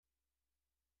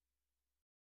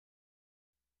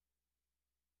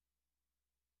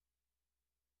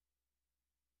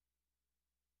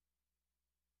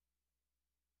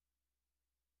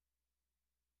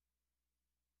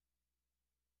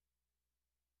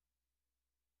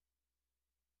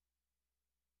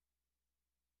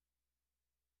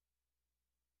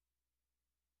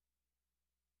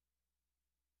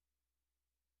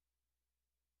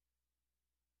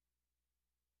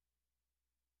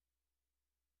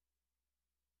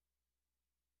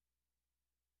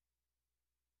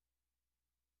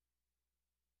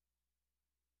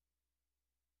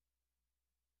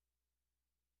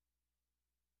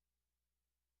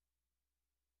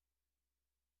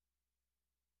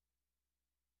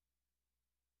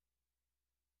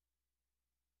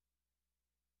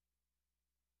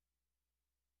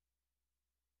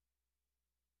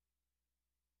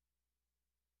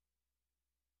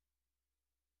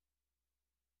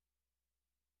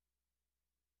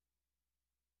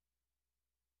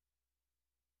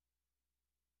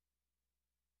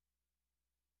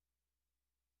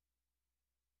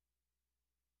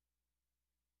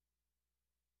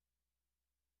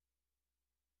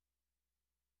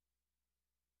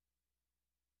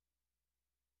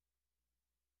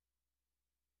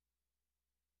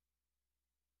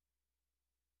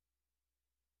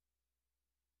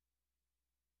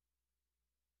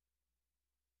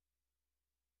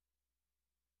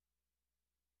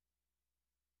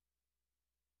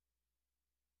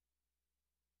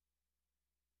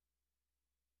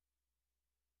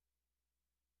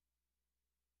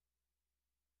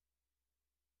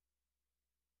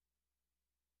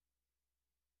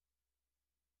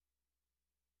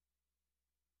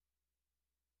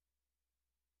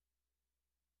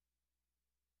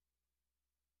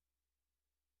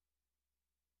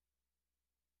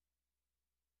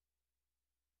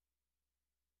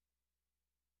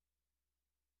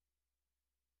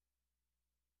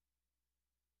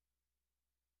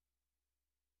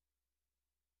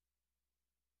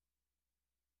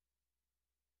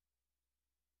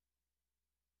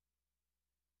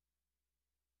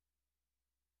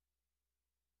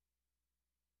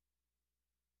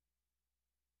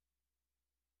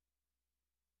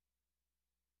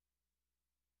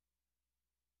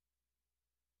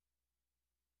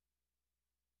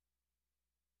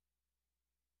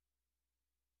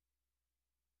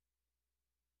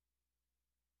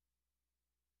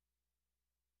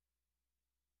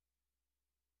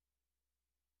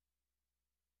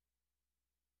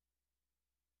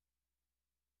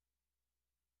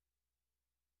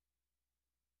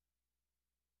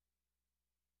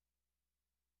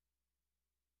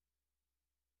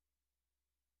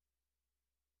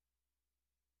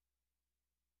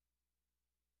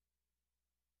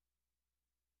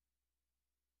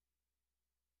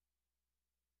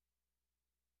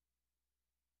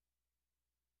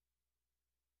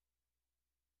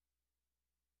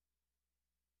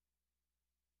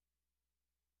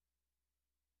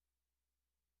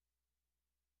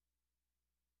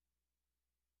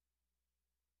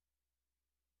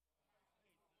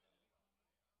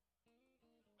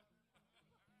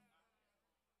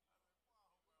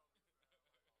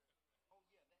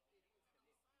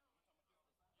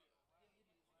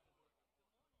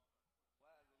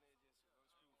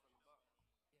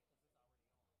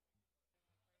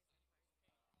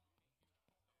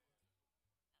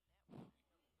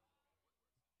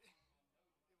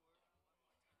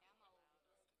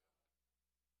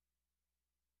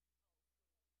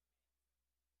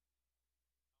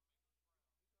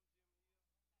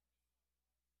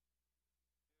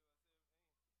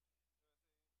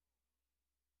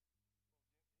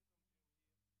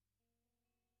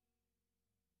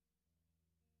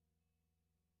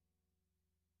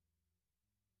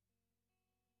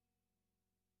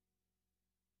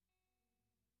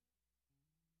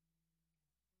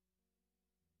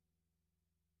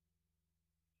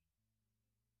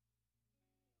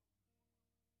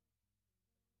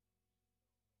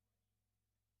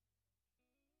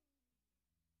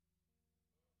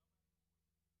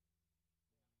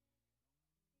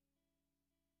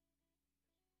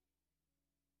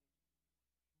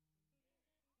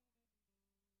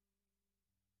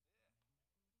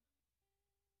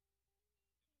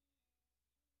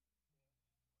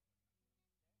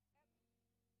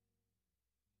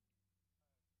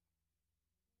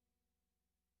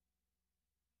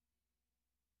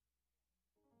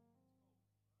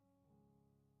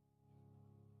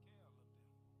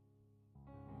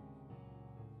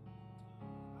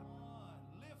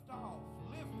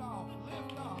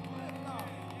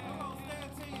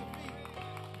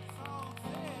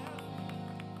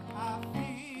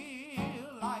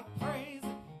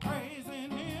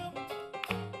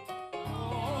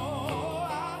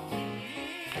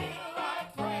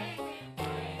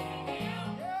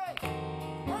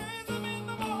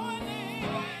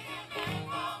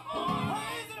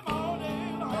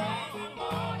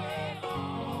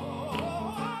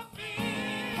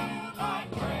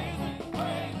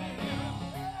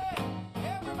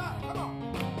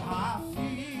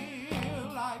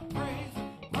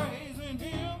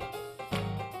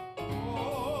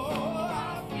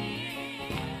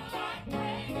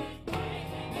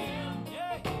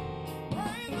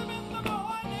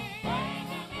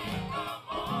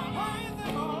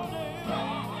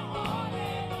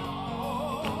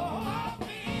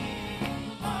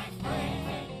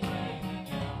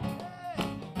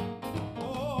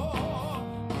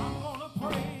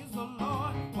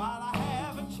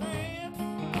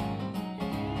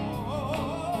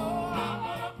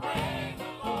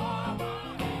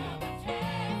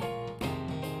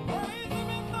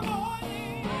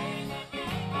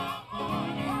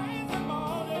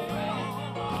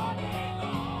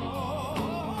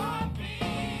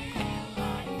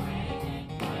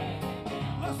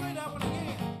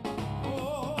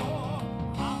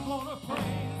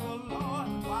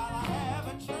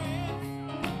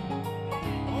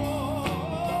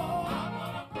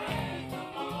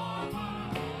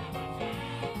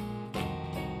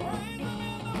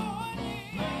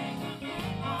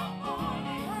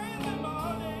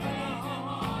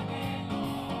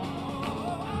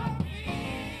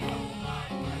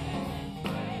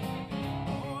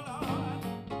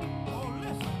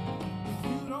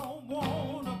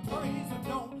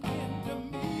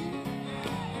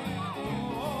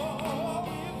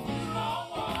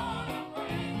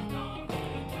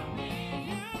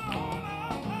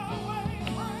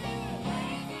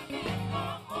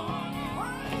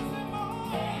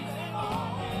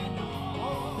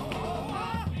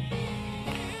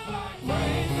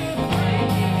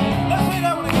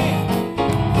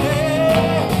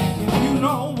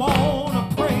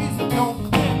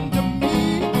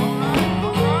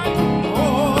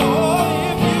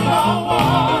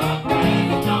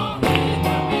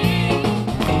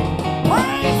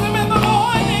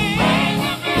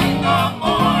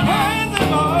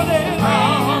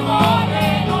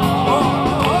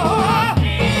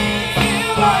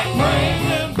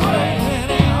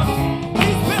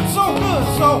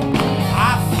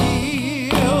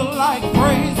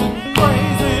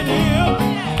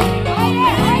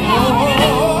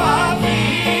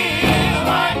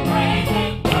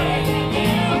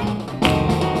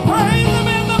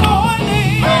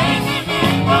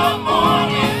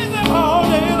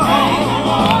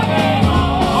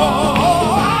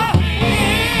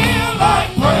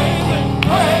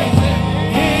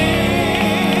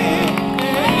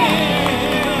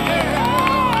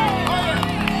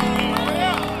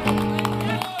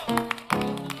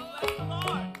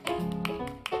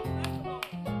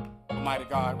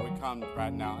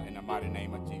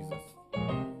name of Jesus.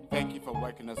 Thank you for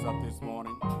waking us up this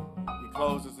morning. You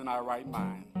closed us in our right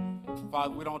mind.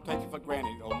 Father, we don't take it for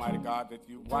granted, Almighty God, that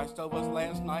you watched over us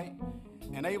last night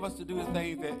and able us to do the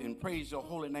things that and praise your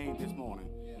holy name this morning.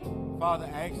 Father,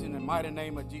 I ask in the mighty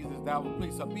name of Jesus, thou will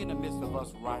please be in the midst of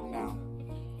us right now.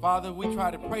 Father, we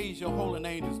try to praise your holy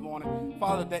name this morning.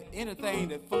 Father, that anything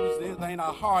that foolish, anything in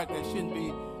our heart that shouldn't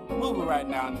be moving right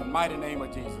now in the mighty name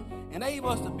of Jesus. Enable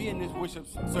us to be in this worship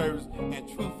service in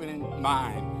truth and in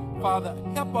mind. Father,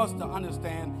 help us to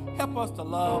understand, help us to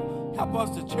love, help us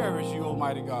to cherish you,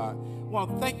 Almighty God. We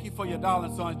want to thank you for your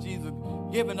darling son, Jesus,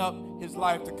 giving up his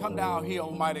life to come down here,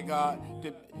 Almighty God,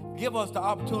 to give us the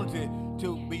opportunity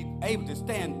to be able to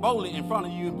stand boldly in front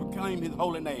of you and proclaim his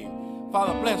holy name.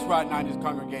 Father, bless right now this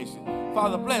congregation.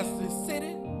 Father, bless this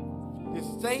city, this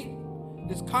state,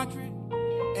 this country,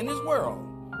 and this world.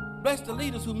 Bless the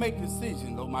leaders who make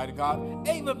decisions, Almighty God.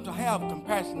 Able to have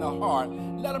compassion in their heart.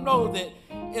 Let them know that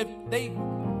if they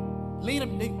lead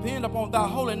them, depend upon thy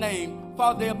holy name,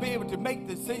 Father, they'll be able to make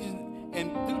decisions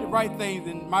and do the right things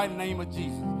in the mighty name of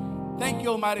Jesus. Thank you,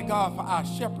 Almighty God, for our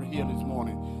shepherd here this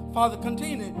morning. Father,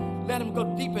 continue to let him go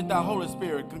deep in thy Holy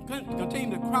Spirit.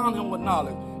 Continue to crown him with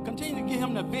knowledge. Continue to give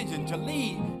him the vision to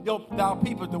lead thy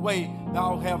people the way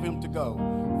thou have him to go.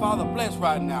 Father, bless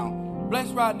right now. Bless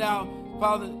right now,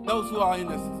 Father, those who are in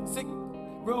the sick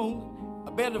room,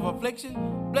 a bed of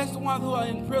affliction. Bless the ones who are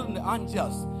in prison, the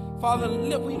unjust. Father,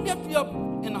 we lift you up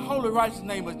in the holy, righteous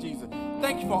name of Jesus.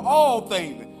 Thank you for all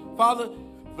things. Father,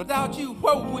 without you,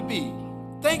 where would we be?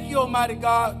 Thank you, Almighty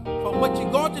God, for what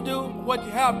you're going to do, what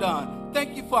you have done.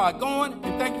 Thank you for our going,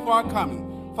 and thank you for our coming.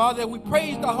 Father, we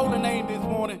praise the holy name this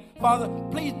morning. Father,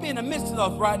 please be in the midst of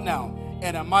us right now.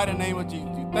 In the mighty name of Jesus.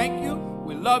 Thank you.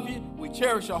 We love you. We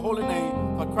cherish your holy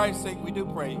name. For Christ's sake, we do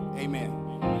pray. Amen.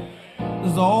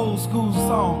 There's an old school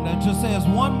song that just says,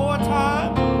 one more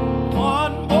time,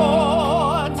 one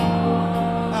more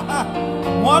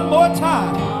time, one more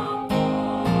time.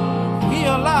 He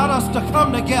allowed us to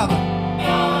come together.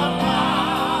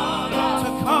 To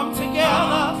come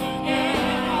together.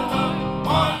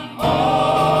 One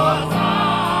more time.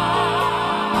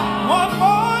 One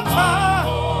more time.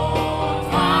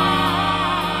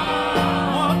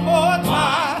 One more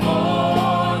time.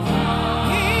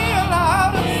 He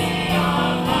allowed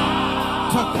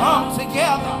us to come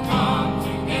together.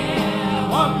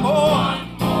 One more.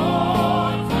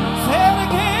 Say it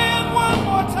again, one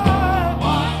more time.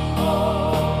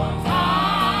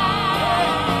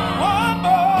 One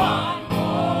more.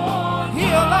 He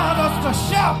allowed us to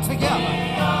shout together.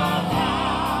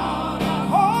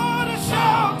 Oh, to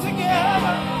shout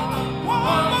together.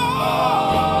 One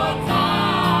more time.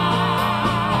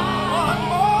 One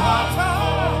more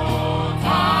time.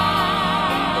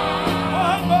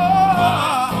 One more.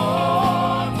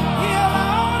 He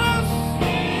allowed us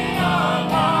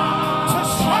to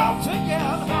shout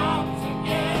together.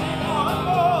 One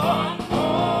more.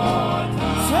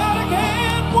 Say it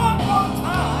again, one more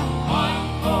time.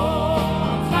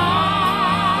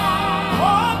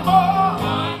 One more.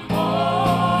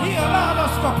 He allowed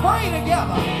us to pray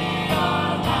together.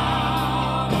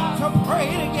 To pray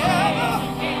together.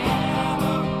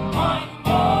 One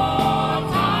more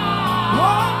time.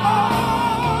 One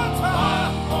more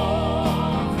time.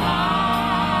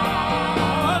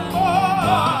 One more.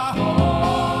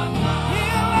 He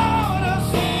allowed us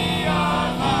to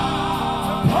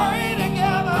pray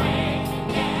together.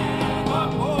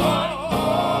 One more.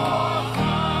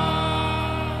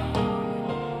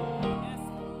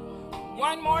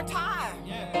 One more time.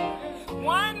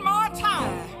 One more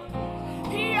time.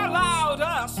 He allowed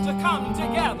us to come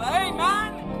together.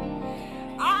 Amen.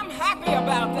 I'm happy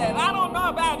about that. I don't know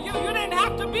about you. You didn't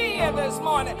have to be here this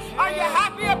morning. Are you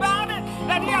happy about it?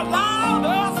 That he allowed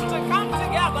us to come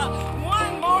together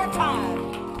one more time.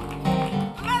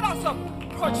 Let us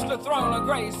approach the throne of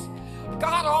grace.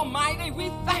 God Almighty,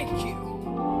 we thank you.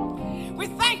 We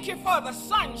thank you for the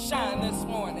sunshine this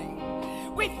morning.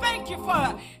 We thank you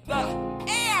for the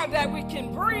air that we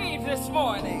can breathe this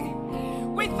morning.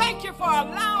 We thank you for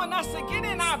allowing us to get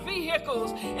in our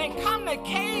vehicles and come to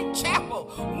Cade Chapel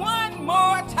one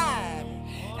more time.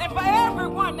 And for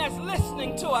everyone that's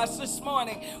listening to us this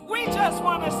morning, we just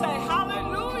want to say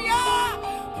hallelujah.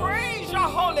 Praise your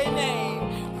holy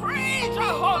name. Praise your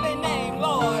holy name,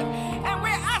 Lord. And we're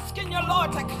asking you,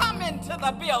 Lord, to come into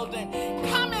the building.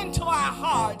 Come into our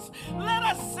hearts. Let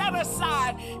us set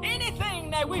aside anything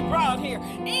that we brought here.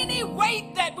 Any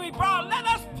weight that we brought, let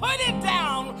us put it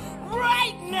down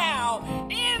right now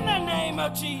in the name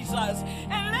of Jesus.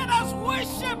 And let us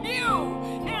worship you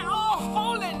in all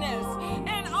holiness,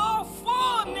 in all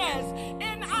fullness,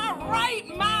 in our right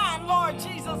mind, Lord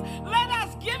Jesus. Let us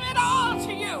give it all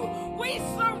to you. We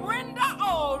surrender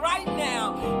all right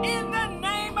now. In the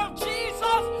name of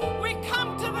Jesus, we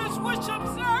come to this worship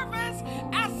service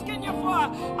asking you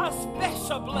for a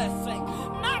special blessing.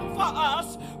 Not for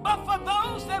us, but for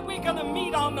those that we're going to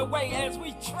meet on the way as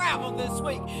we travel this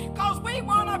week. Because we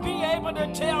want to be able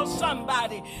to tell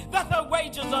somebody that the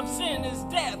wages of sin is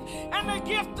death and the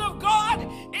gift of God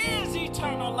is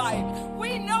eternal life.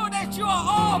 We know that you are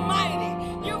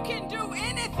almighty. You can do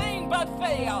anything but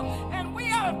fail. And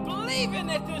we are believing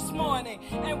it this morning.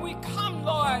 And we come,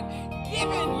 Lord,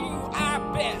 giving you our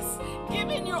best,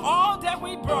 giving you all that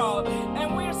we brought.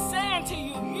 And we're saying to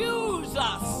you, use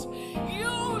us.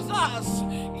 Use us.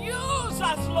 Use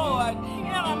us, Lord,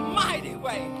 in a mighty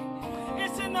way.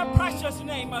 It's in the precious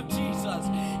name of Jesus.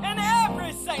 And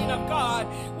every saint of God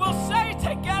will say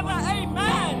together,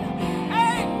 amen,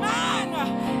 amen,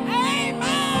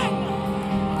 amen.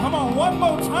 Come on, one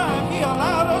more time. He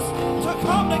allowed us to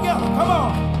come together. Come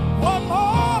on. One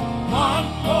more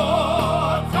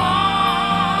time.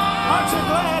 Aren't you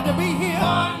glad to be here?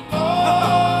 One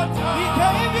more time. He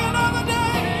gave you another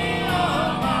day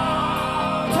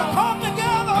to come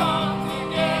together.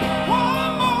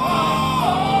 One more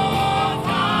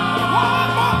time. One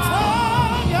more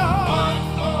time, y'all.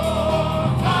 One more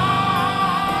time.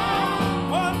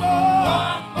 One more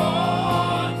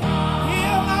time. He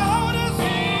allowed us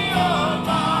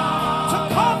to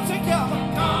come together.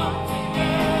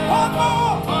 One more.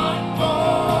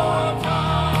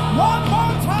 One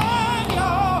more time,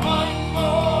 y'all. One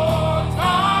more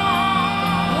time.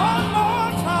 One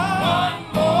more time.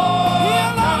 He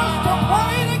allowed us to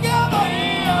pray together.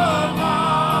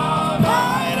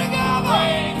 Pray together.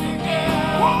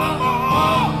 One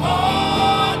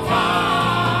more time.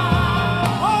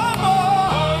 One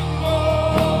more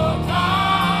time.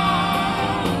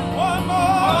 One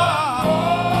more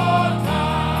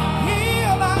time. He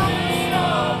allowed us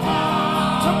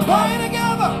to pray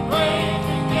together.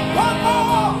 One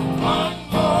more. One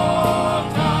more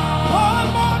time. One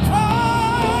more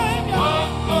time.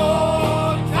 One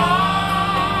more time.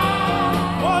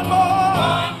 One more.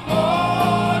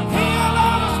 He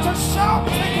allowed us to shout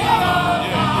together.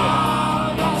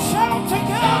 Shout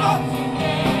together.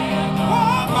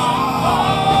 One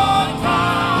more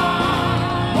time.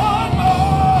 One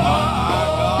more.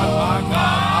 My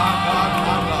God.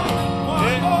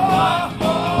 One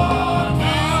more.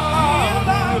 He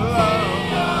allowed us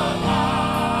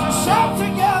to shout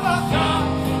together.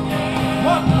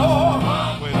 One more.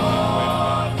 Wait a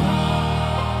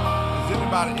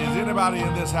minute. Is anybody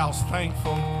in this house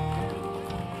thankful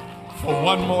for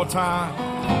one more time?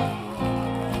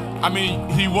 I mean,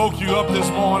 he woke you up this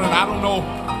morning. I don't know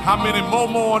how many more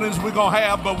mornings we're going to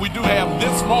have, but we do have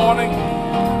this morning.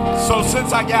 So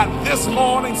since I got this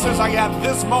morning, since I got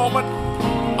this moment,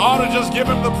 I ought to just give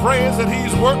him the praise that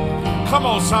he's worked. Come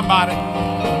on, somebody.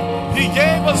 He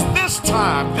gave us this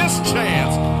time, this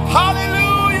chance.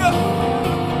 Hallelujah.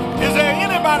 Is there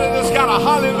anybody that's got a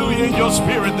hallelujah in your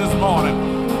spirit this morning?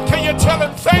 Can you tell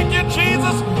him, thank you,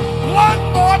 Jesus? One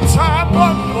more time,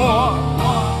 one more.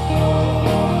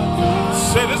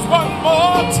 Say this one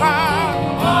more time.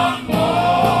 One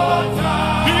more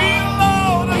time. He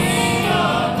allowed us.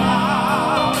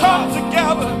 Come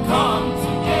together.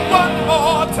 One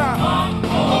more time.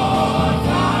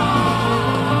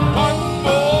 One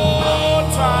more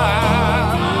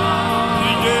time.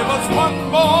 He gave us one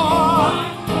more.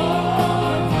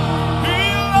 He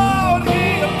allowed.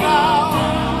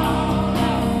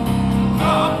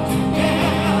 Come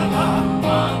together.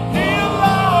 He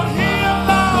allowed.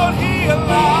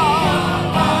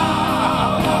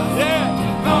 Yeah.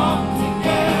 Come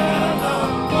together.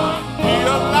 He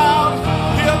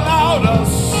allowed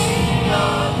us to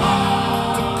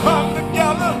come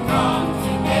together.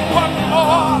 One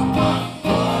more.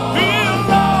 He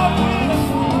allowed.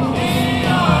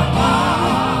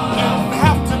 Didn't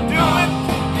have to do it,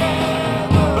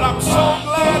 but I'm so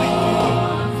glad he did.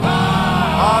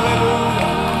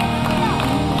 Hallelujah.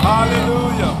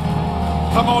 Hallelujah.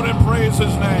 Come on and praise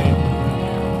his name.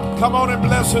 Come on and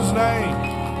bless his name.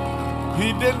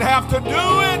 He didn't have to do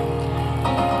it,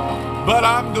 but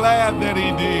I'm glad that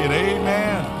he did.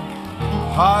 Amen.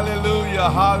 Hallelujah,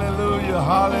 hallelujah,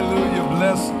 hallelujah.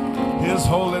 Bless his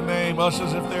holy name.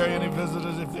 Ushers, if there are any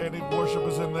visitors, if there are any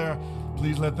worshipers in there,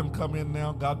 please let them come in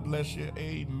now. God bless you.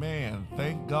 Amen.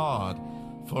 Thank God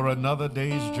for another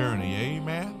day's journey.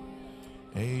 Amen.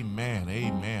 Amen.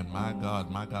 Amen. My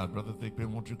God, my God. Brother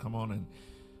Thickpen, won't you come on and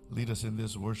lead us in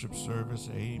this worship service?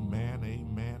 Amen.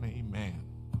 Amen. Amen.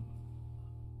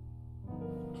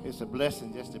 It's a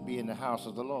blessing just to be in the house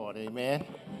of the Lord. Amen.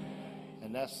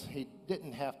 And he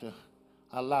didn't have to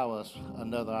allow us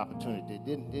another opportunity.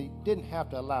 They didn't have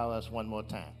to allow us one more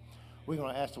time. We're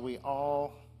going to ask that we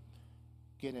all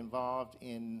get involved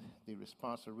in the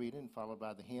responsive reading followed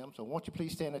by the hymn. So won't you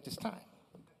please stand at this time?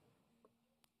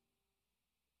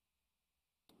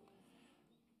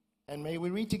 And may we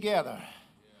read together.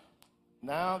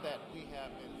 Now that we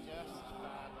have been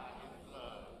justified by his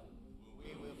blood,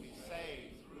 we will be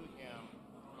saved through him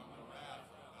from the wrath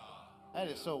of God. That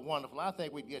is so wonderful. I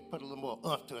think we could put a little more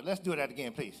oomph to it. Let's do that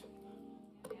again, please.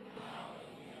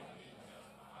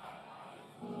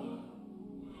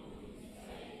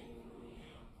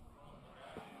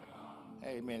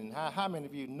 Amen. How many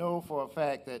of you know for a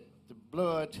fact that the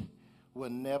blood will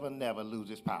never, never lose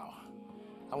its power?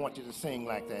 I want you to sing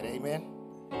like that. Amen.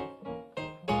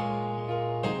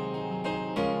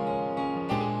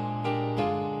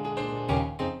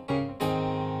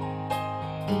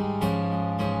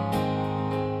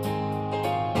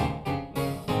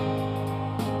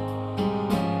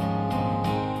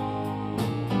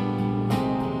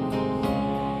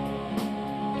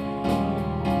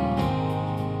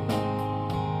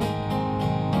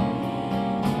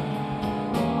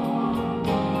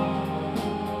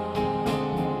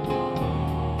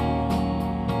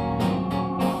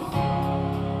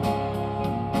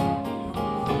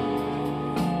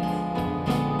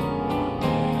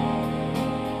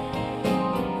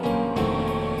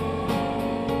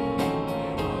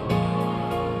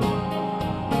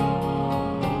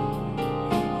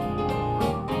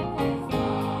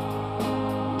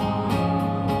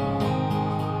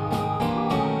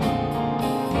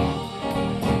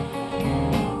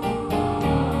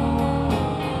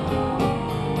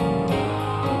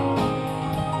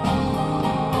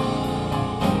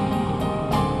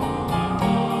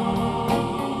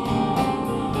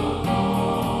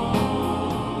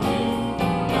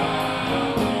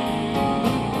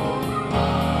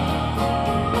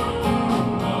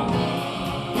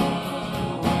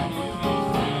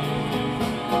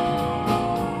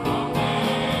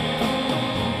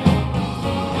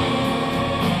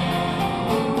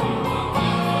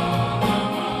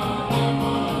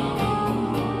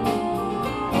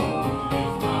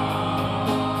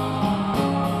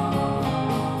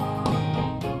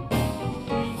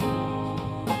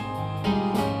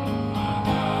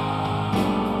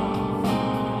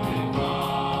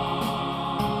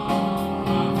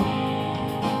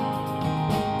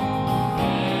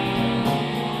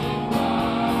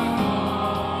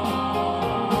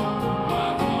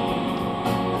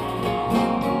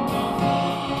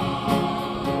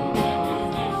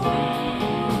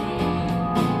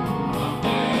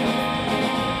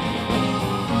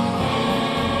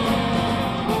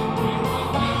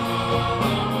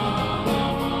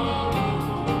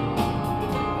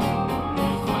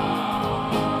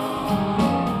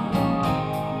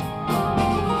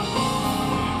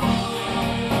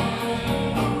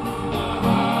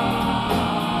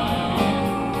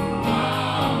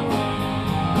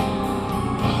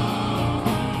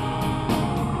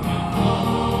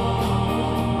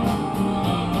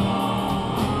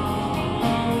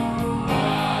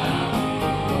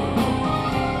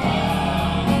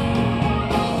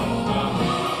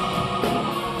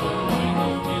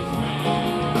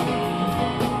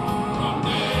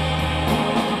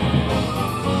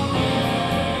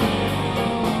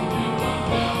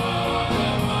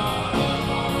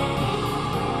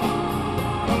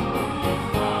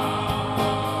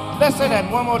 Let's say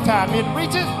that one more time. It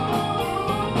reaches.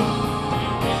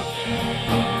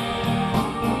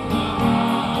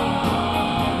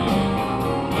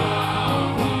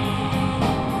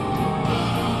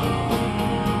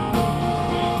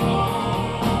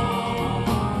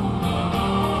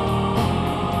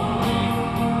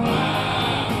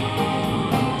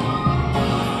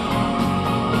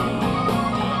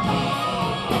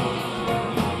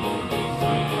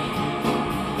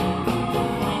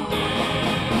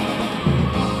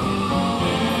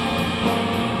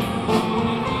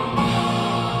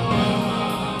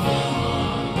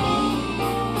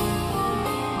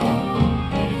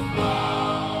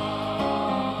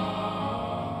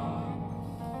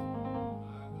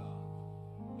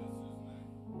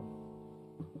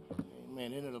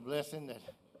 That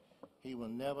he will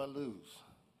never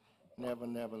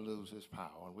never lose his power.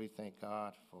 And we thank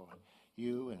God for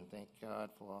you and thank God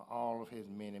for all of his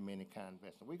many, many kind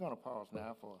blessings. We're going to pause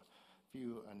now for a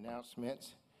few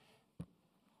announcements.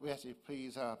 We ask you to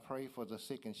please pray for the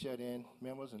sick and shut-in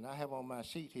members. And I have on my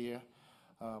sheet here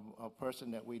a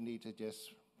person that we need to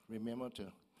just remember to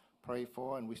pray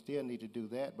for, and we still need to do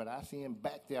that. But I see him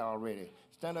back there already.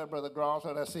 Stand up, Brother Gross,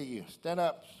 let us see you. Stand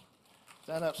up.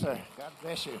 Stand up, sir. God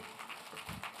bless you.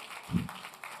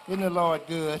 Isn't the Lord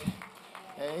good?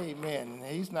 Amen.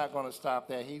 He's not going to stop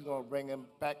that. He's going to bring him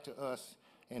back to us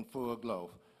in full glow.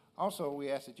 Also,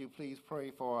 we ask that you please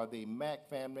pray for the Mack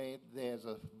family. There's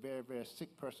a very, very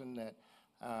sick person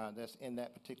that's in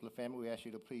that particular family. We ask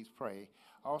you to please pray.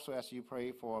 Also ask you to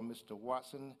pray for Mr.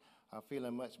 Watson,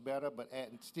 feeling much better, but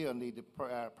still need the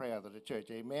prayers of the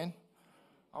church. Amen.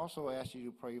 Also ask you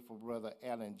to pray for Brother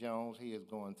Alan Jones. He is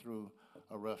going through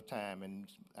a rough time, and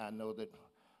I know that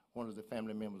one of the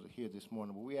family members are here this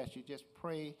morning, but we ask you just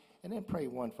pray and then pray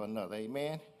one for another.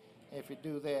 Amen. If you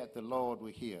do that, the Lord will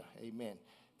hear. Amen.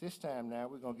 This time now,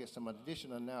 we're going to get some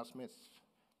additional announcements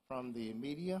from the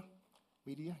media.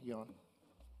 Media, you're on.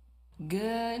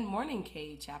 Good morning,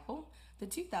 Cade Chapel. The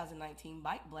 2019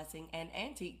 Bike Blessing and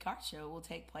Antique Car Show will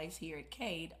take place here at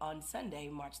Cade on Sunday,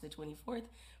 March the 24th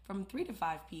from 3 to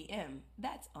 5 p.m.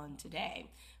 That's on today.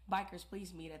 Bikers,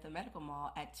 please meet at the Medical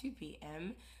Mall at 2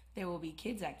 p.m. There will be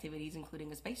kids' activities,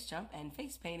 including a space jump and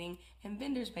face painting, and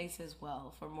vendor space as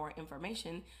well. For more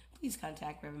information, please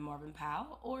contact Reverend Marvin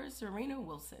Powell or Serena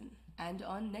Wilson. And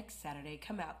on next Saturday,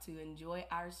 come out to enjoy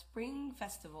our Spring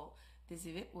Festival. This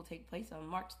event will take place on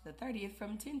March the 30th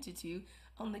from 10 to 2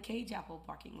 on the Cade Chapel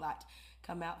parking lot.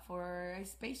 Come out for a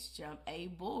space jump, a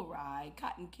bull ride,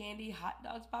 cotton candy, hot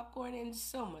dogs, popcorn, and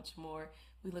so much more.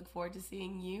 We look forward to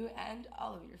seeing you and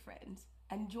all of your friends.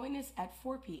 And join us at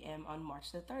 4 p.m. on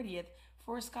March the 30th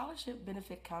for a scholarship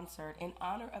benefit concert in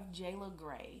honor of Jayla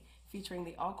Gray, featuring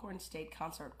the Alcorn State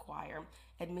Concert Choir.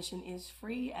 Admission is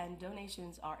free and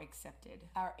donations are accepted.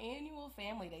 Our annual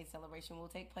Family Day celebration will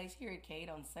take place here at Cade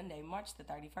on Sunday, March the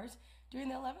 31st during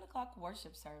the 11 o'clock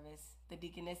worship service. The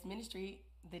Deaconess Ministry,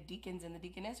 the deacons and the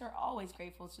deaconess are always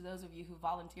grateful to those of you who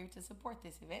volunteer to support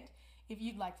this event. If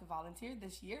you'd like to volunteer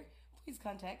this year, please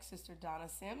contact Sister Donna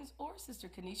Sims or Sister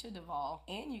Kanisha Duvall,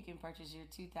 and you can purchase your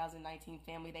 2019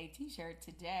 Family Day t-shirt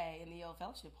today in the Old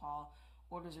Fellowship Hall.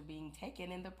 Orders are being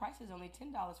taken, and the price is only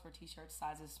 $10 for t-shirt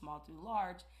sizes small through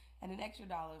large, and an extra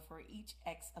 $1 for each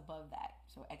X above that.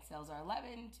 So XLs are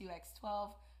 11, 2X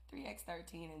 12, 3X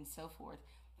 13, and so forth.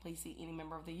 Please see any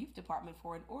member of the youth department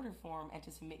for an order form and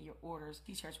to submit your orders.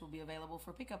 T-shirts will be available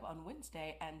for pickup on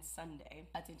Wednesday and Sunday.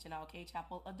 Attention all Cade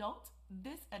Chapel adults,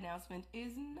 this announcement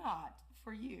is not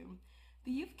for you.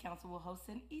 The Youth Council will host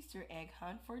an Easter egg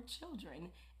hunt for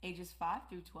children ages 5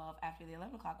 through 12 after the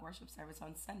 11 o'clock worship service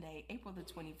on Sunday, April the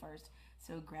 21st.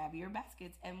 So grab your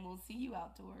baskets and we'll see you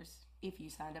outdoors. If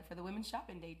you signed up for the Women's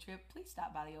Shopping Day trip, please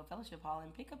stop by the Old Fellowship Hall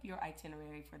and pick up your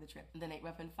itinerary for the trip. The Nate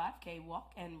Ruffin 5K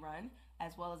walk and run,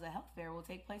 as well as a health fair, will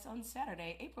take place on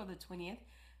Saturday, April the 20th,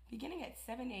 beginning at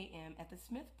 7 a.m. at the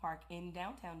Smith Park in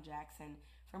downtown Jackson.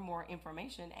 For more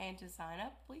information and to sign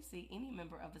up, please see any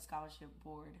member of the scholarship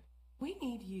board. We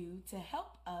need you to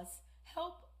help us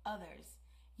help others.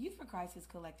 Youth for Christ is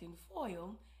collecting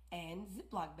foil and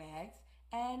Ziploc bags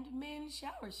and men's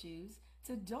shower shoes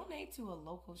to donate to a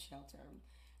local shelter.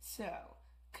 So,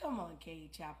 come on,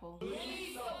 Cade Chapel.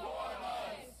 Please support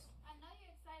us. I know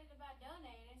you're excited about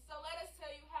donating, so let us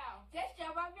tell you how. Just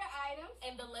drop off your items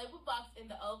in the label box in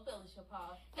the Old Fellowship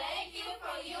Hall. Thank you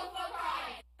for Youth for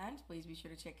Christ. And please be sure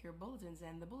to check your bulletins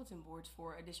and the bulletin boards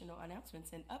for additional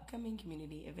announcements and upcoming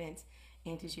community events.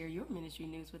 And to share your ministry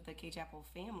news with the Cade Chapel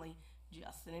family,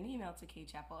 just send an email to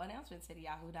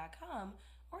cadechapelannouncements@yahoo.com,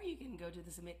 or you can go to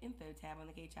the Submit Info tab on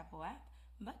the Cade Chapel app.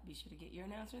 But be sure to get your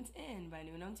announcements in by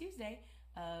noon on Tuesday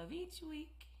of each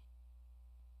week.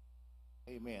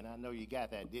 Amen. I know you got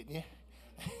that, didn't you?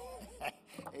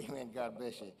 Amen. God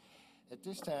bless you. At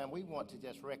this time, we want to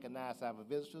just recognize our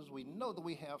visitors. We know that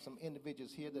we have some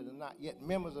individuals here that are not yet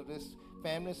members of this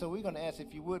family, so we're going to ask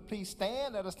if you would please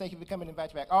stand. Let us thank you for coming and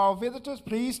invite you back. All visitors,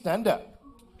 please stand up.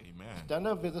 Amen. Stand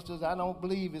up, visitors. I don't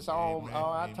believe it's all. Amen.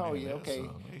 I Amen. told you. Okay.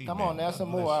 Amen. Come on, there's some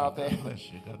more out there. God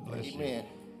bless you. God bless you. Amen.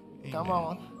 Amen. Come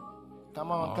on.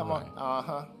 Come on. All Come right.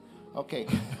 on. Okay.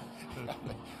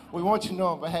 We want you to know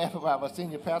on behalf of our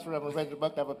senior pastor, Reverend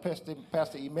Redmond, our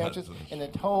Pastor Emeritus, and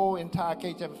the whole entire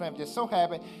Cade Chapel family, just so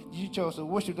happy you chose to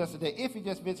worship with us today. If you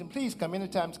just visit, please come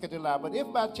anytime, schedule live. But if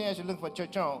by chance you're looking for a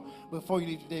church home, before you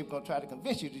leave today, we're going to try to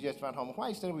convince you to just find home. Why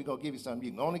instead we're going to give you something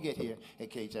you can only get here at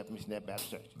Cade Chapel Missionary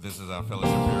Baptist Church. This is our fellowship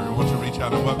here. We want you to reach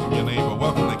out and welcome your neighbor.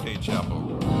 Welcome to Cade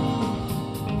Chapel.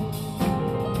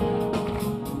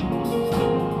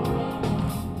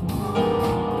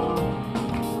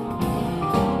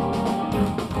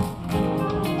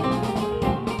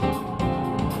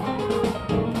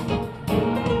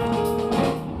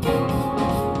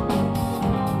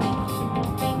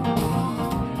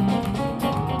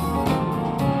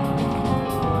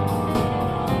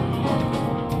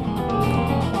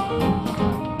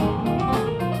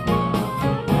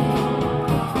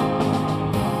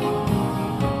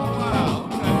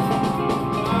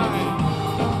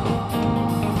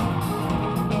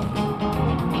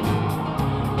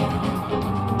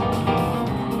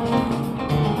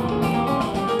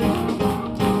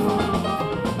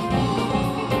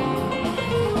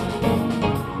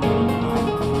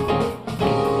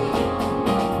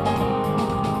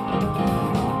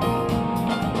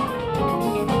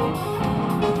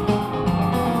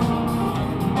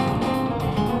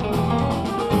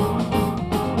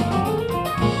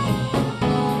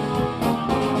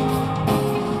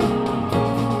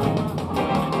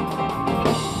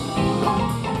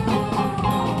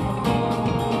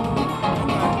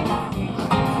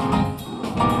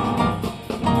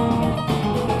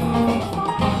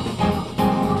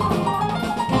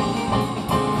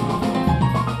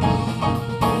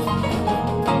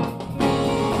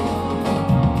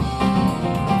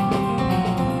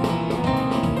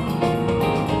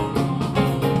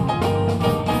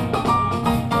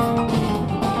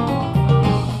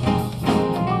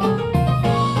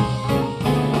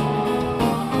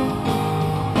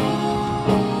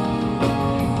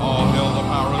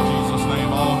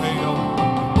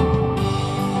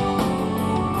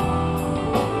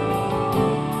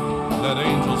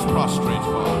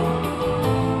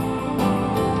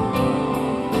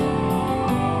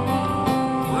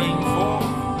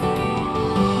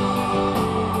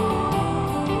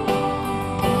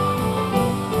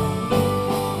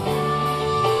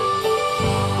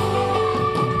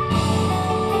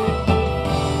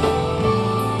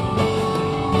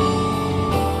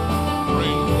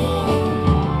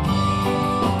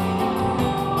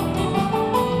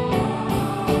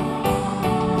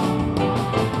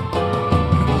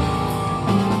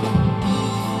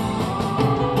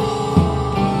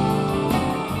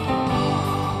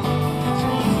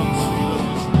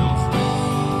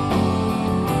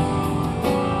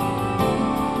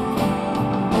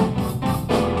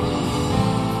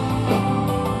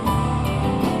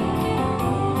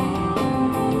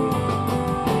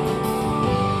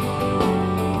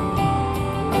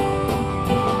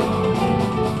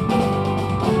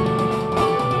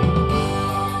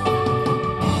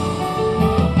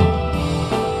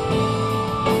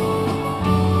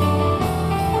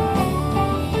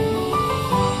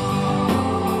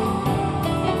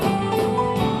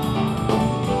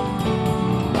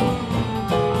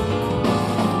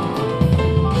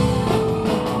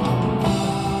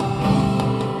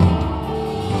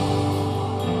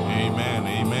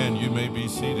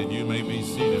 seated. You may be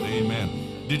seated.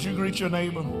 Amen. Did you greet your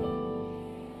neighbor?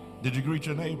 Did you greet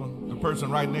your neighbor? The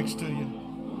person right next to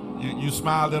you? You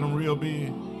smiled at them real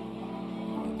big.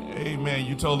 Amen.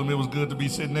 You told them it was good to be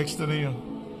sitting next to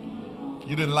them.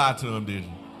 You didn't lie to them, did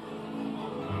you?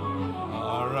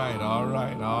 All right, all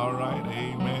right, all right.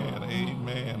 Amen,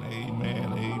 amen,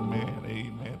 amen, amen,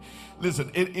 amen.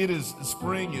 Listen, it is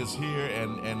spring is here,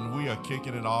 and we are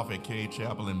kicking it off at Cade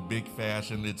Chapel in big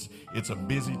fashion. It's a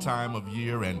busy time of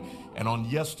year, and on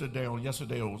yesterday,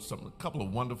 a couple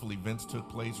of wonderful events took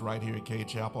place right here at Cade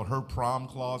Chapel. Her prom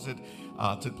closet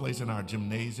took place in our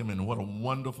gymnasium, and what a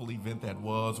wonderful event that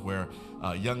was, where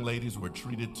young ladies were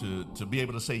treated to be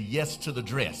able to say yes to the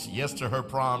dress, yes to her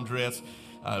prom dress.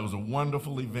 It was a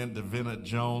wonderful event. Davina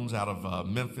Jones out of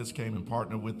Memphis came and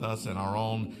partnered with us, and our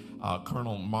own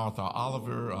Colonel Martha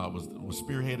Oliver was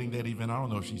spearheading that event. I don't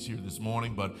know if she's here this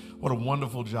morning, but what a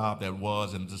wonderful job that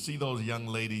was. And to see those young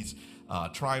ladies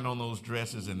trying on those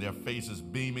dresses and their faces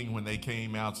beaming when they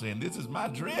came out saying, "This is my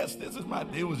dress, this is my,"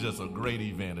 it was just a great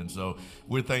event. And so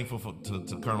we're thankful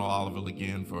to Colonel Oliver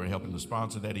again for helping to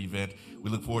sponsor that event. We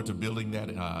look forward to building that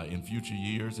in future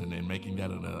years and making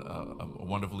that a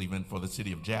wonderful event for the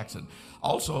city of Jackson.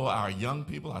 Also, our young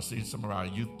people, I see some of our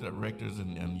youth directors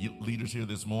and youth leaders here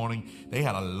this morning. They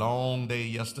had a long day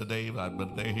yesterday,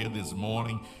 but they're here this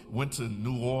morning. Went to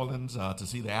New Orleans to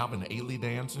see the Alvin Ailey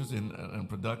dancers in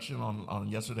production on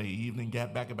yesterday evening.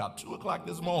 Got back about 2 o'clock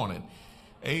this morning.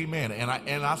 Amen.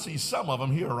 And I see some of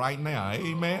them here right now.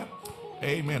 Amen.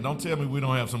 Amen. Don't tell me we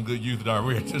don't have some good youth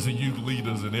directors and youth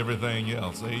leaders and everything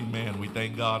else. Amen. We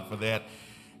thank God for that.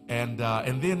 And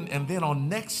then on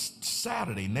next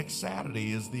Saturday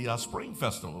is the Spring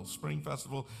Festival. Spring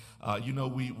Festival,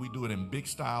 we do it in big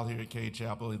style here at Cade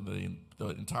Chapel. The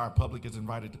entire public is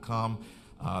invited to come.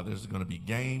 There's going to be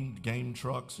game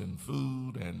trucks and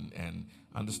food, and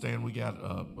understand we got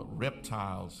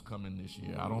reptiles coming this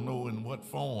year. I don't know in what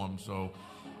form, so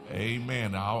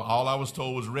amen. All I was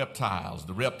told was reptiles.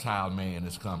 The reptile man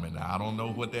is coming. I don't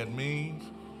know what that means.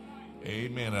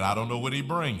 Amen. And I don't know what he's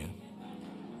bringing.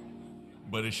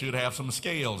 But it should have some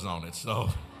scales on it. So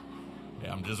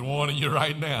I'm just warning you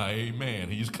right now. Amen.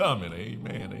 He's coming.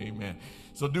 Amen. Amen.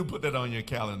 So do put that on your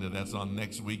calendar. That's on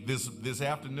next week. This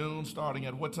afternoon, starting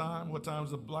at what time? What time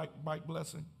is the bike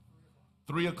blessing?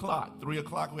 3 o'clock. 3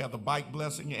 o'clock, we have the bike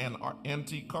blessing and our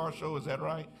antique car show. Is that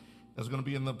right? That's going to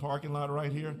be in the parking lot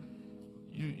right here.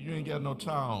 You ain't got no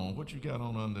tie on. What you got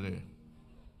on under there?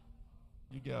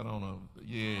 You got on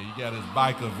you got his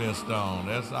biker vest on.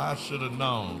 I should have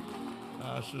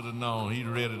known. He's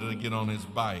ready to get on his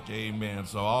bike. Amen.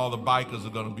 So all the bikers are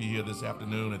going to be here this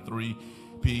afternoon at 3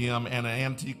 p.m. and an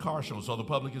antique car show. So the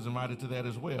public is invited to that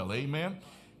as well. Amen.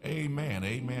 Amen.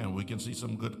 Amen. We can see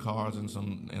some good cars and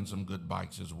some good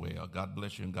bikes as well. God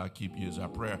bless you and God keep you is our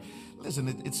prayer. Listen,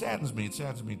 it saddens me. It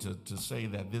saddens me to say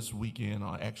that this weekend,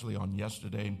 or actually on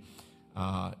yesterday,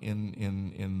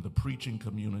 in the preaching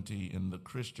community, in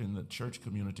the church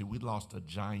community, we lost a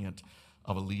giant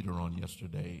of a leader on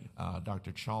yesterday,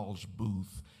 Dr. Charles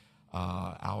Booth,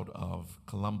 out of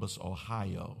Columbus,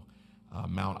 Ohio,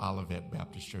 Mount Olivet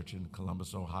Baptist Church in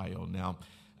Columbus, Ohio. Now,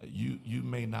 you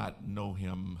may not know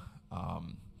him,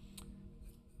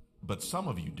 but some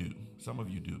of you do. Some of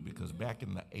you do, because back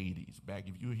in the 80s,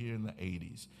 if you were here in the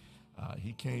 80s,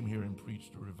 he came here and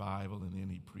preached a revival, and then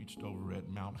he preached over at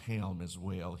Mount Helm as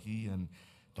well. He and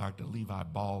Dr. Levi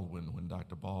Baldwin, when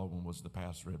Dr. Baldwin was the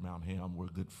pastor at Mount Helm, were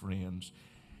good friends.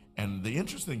 And the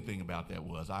interesting thing about that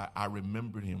was I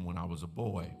remembered him when I was a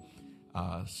boy,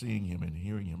 seeing him and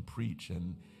hearing him preach.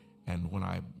 And when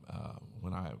I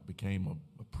became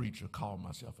a preacher, called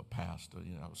myself a pastor,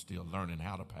 I was still learning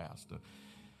how to pastor.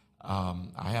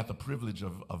 I had the privilege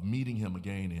of meeting him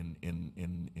again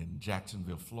in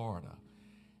Jacksonville, Florida.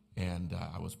 And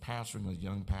I was pastoring a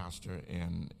young pastor,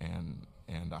 and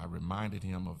I reminded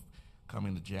him of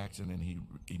coming to Jackson, and he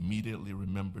immediately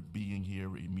remembered being here,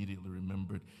 immediately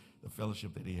remembered the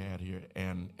fellowship that he had here,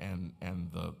 and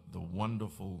the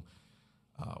wonderful,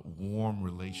 warm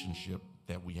relationship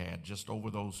that we had just over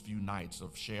those few nights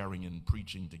of sharing and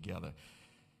preaching together.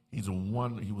 He was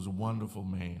a wonderful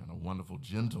man, a wonderful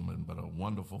gentleman, but a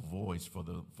wonderful voice for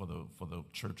the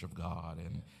Church of God,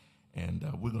 and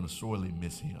we're going to sorely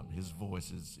miss him. His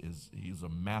voice he's a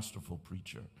masterful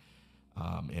preacher.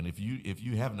 And if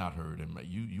you have not heard him,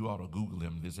 you ought to Google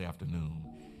him this afternoon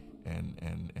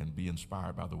and be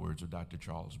inspired by the words of Dr.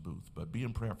 Charles Booth. But be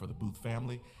in prayer for the Booth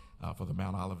family, for the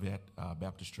Mount Olivet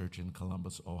Baptist Church in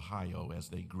Columbus, Ohio, as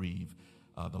they grieve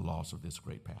the loss of this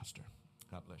great pastor.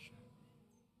 God bless you.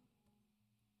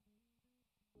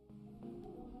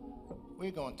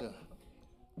 We're going to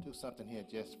do something here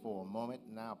just for a moment,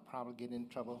 and I'll probably get in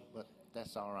trouble, but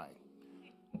that's all right.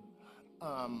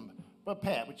 But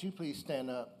Pat, would you please stand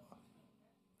up?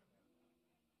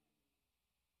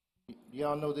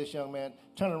 Y'all know this young man?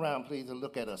 Turn around, please, and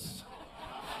look at us.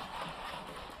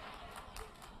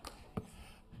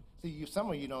 See, some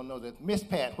of you don't know that. Miss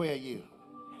Pat, where are you?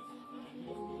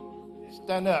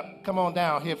 Stand up. Come on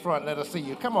down here front. Let us see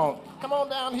you. Come on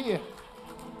down here.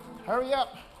 Hurry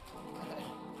up.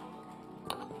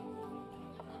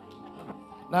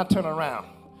 Now turn around.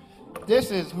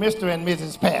 This is Mr. and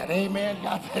Mrs. Pat. Amen.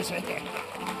 God bless you.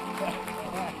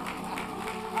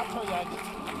 I'll tell you.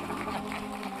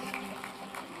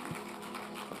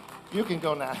 You can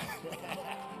go now.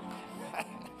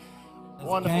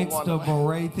 Wonderful, gangster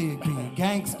beret again.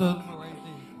 Gangster beret.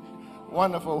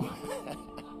 Wonderful.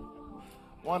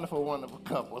 Wonderful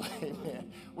couple.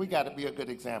 Amen. We got to be a good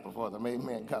example for them.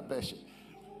 Amen. God bless you.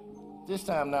 This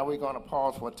time now we're going to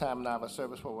pause for a time now of a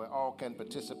service where we all can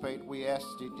participate. We ask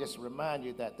you, just remind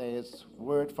you that there is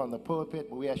word from the pulpit,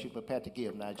 but we ask you to prepare to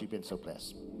give now that you've been so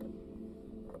blessed.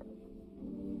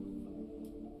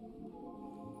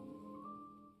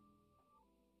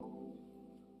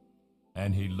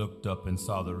 And he looked up and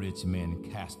saw the rich men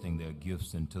casting their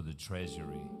gifts into the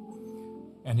treasury.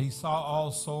 And he saw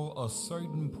also a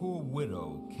certain poor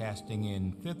widow casting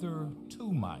in thither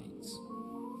 2 mites.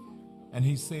 And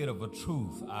he said, of a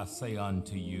truth I say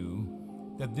unto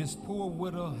you, that this poor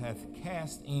widow hath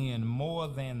cast in more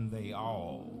than they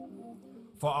all.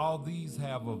 For all these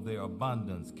have of their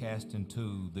abundance cast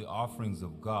into the offerings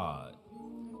of God.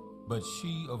 But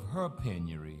she of her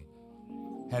penury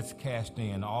has cast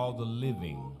in all the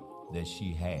living that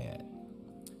she had.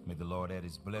 May the Lord add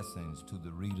his blessings to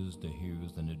the readers, the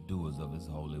hearers, and the doers of his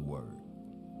holy word.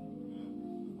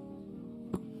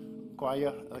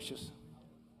 Choir, ushers.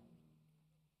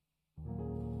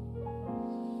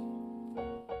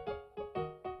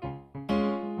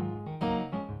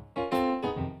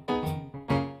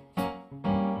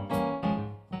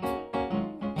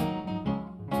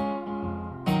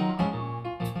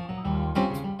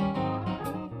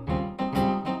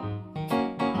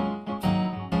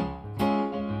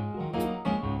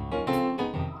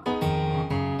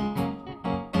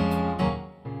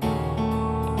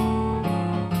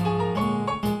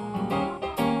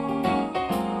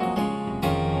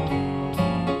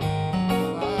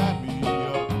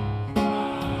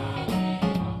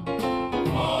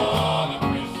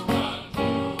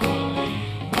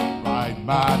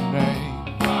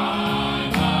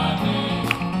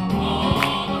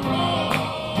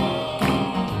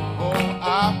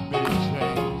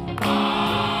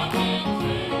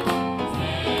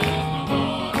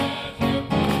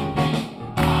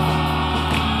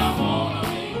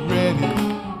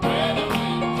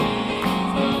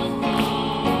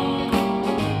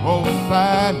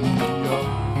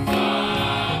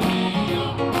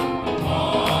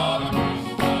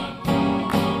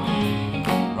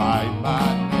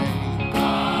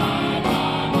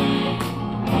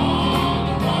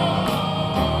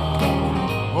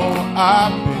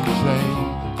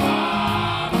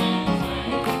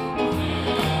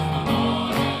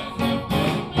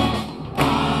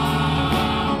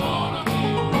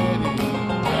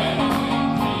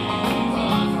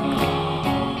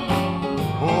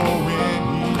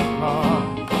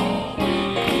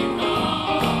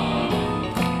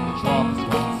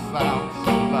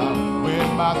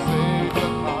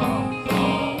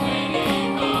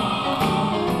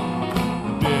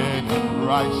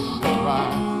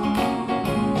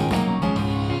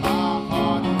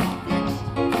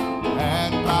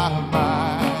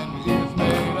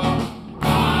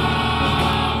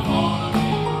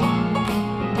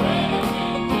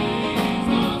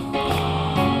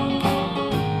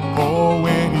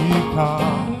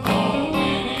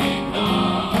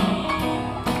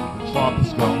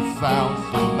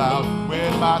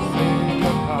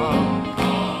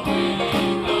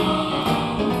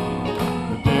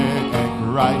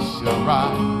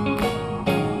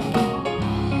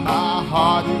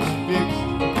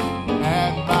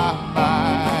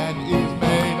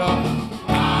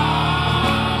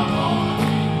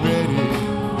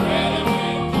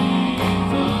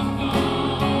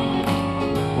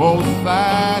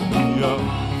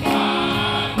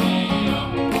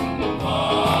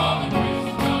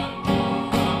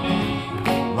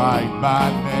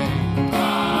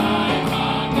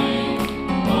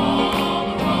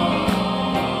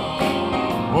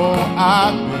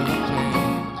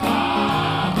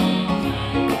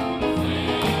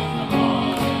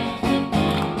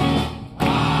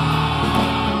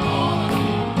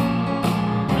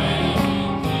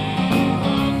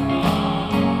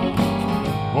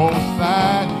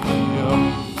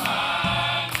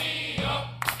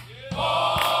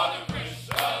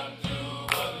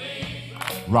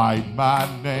 Write my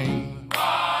name.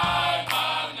 Write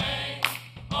my name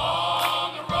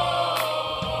on the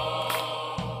roll.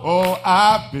 Oh,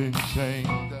 I've been changed.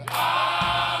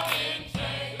 I've been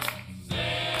changed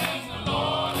since the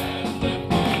Lord has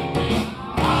lifted me.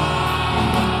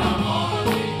 I'm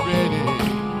gonna be Ready.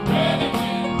 ready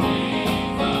when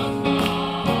Jesus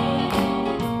comes.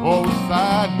 Oh,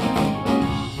 sign me.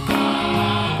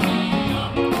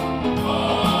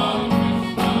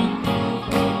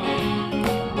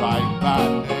 Write my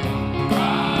name.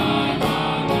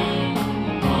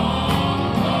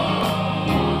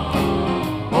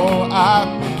 Oh,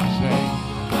 I've been changed.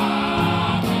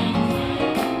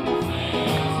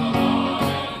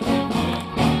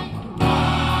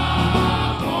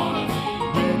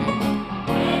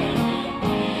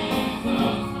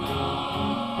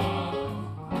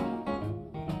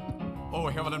 Oh,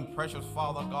 heavenly and precious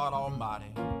Father, God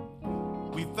Almighty,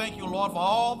 we thank you, Lord, for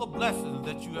all the blessings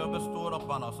that you have bestowed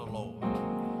upon us, O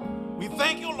Lord. We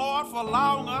thank you, Lord, for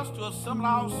allowing us to assemble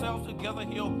ourselves together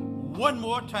here one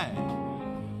more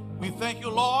time. We thank you,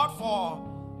 Lord, for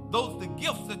the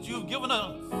gifts that you've given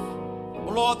us, oh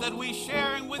Lord, that we're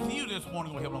sharing with you this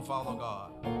morning, O Heavenly Father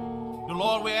God. The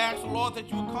Lord, we ask, Lord, that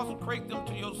you would consecrate them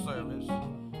to your service.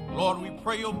 Lord, we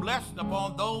pray your blessing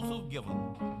upon those who've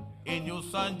given. In your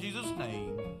Son, Jesus'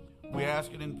 name, we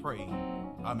ask it and pray.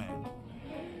 Amen.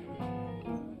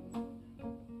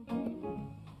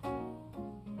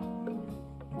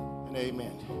 And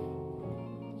amen.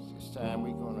 This time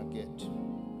we're going to get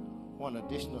one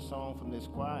additional song from this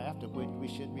choir, after which we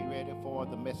should be ready for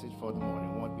the message for the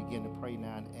morning. We want to begin to pray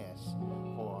now and ask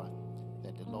for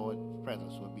that the Lord's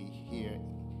presence will be here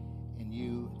in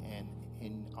you and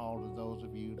in all of those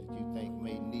of you that you think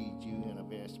may need you in a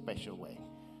very special way.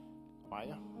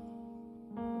 Choir.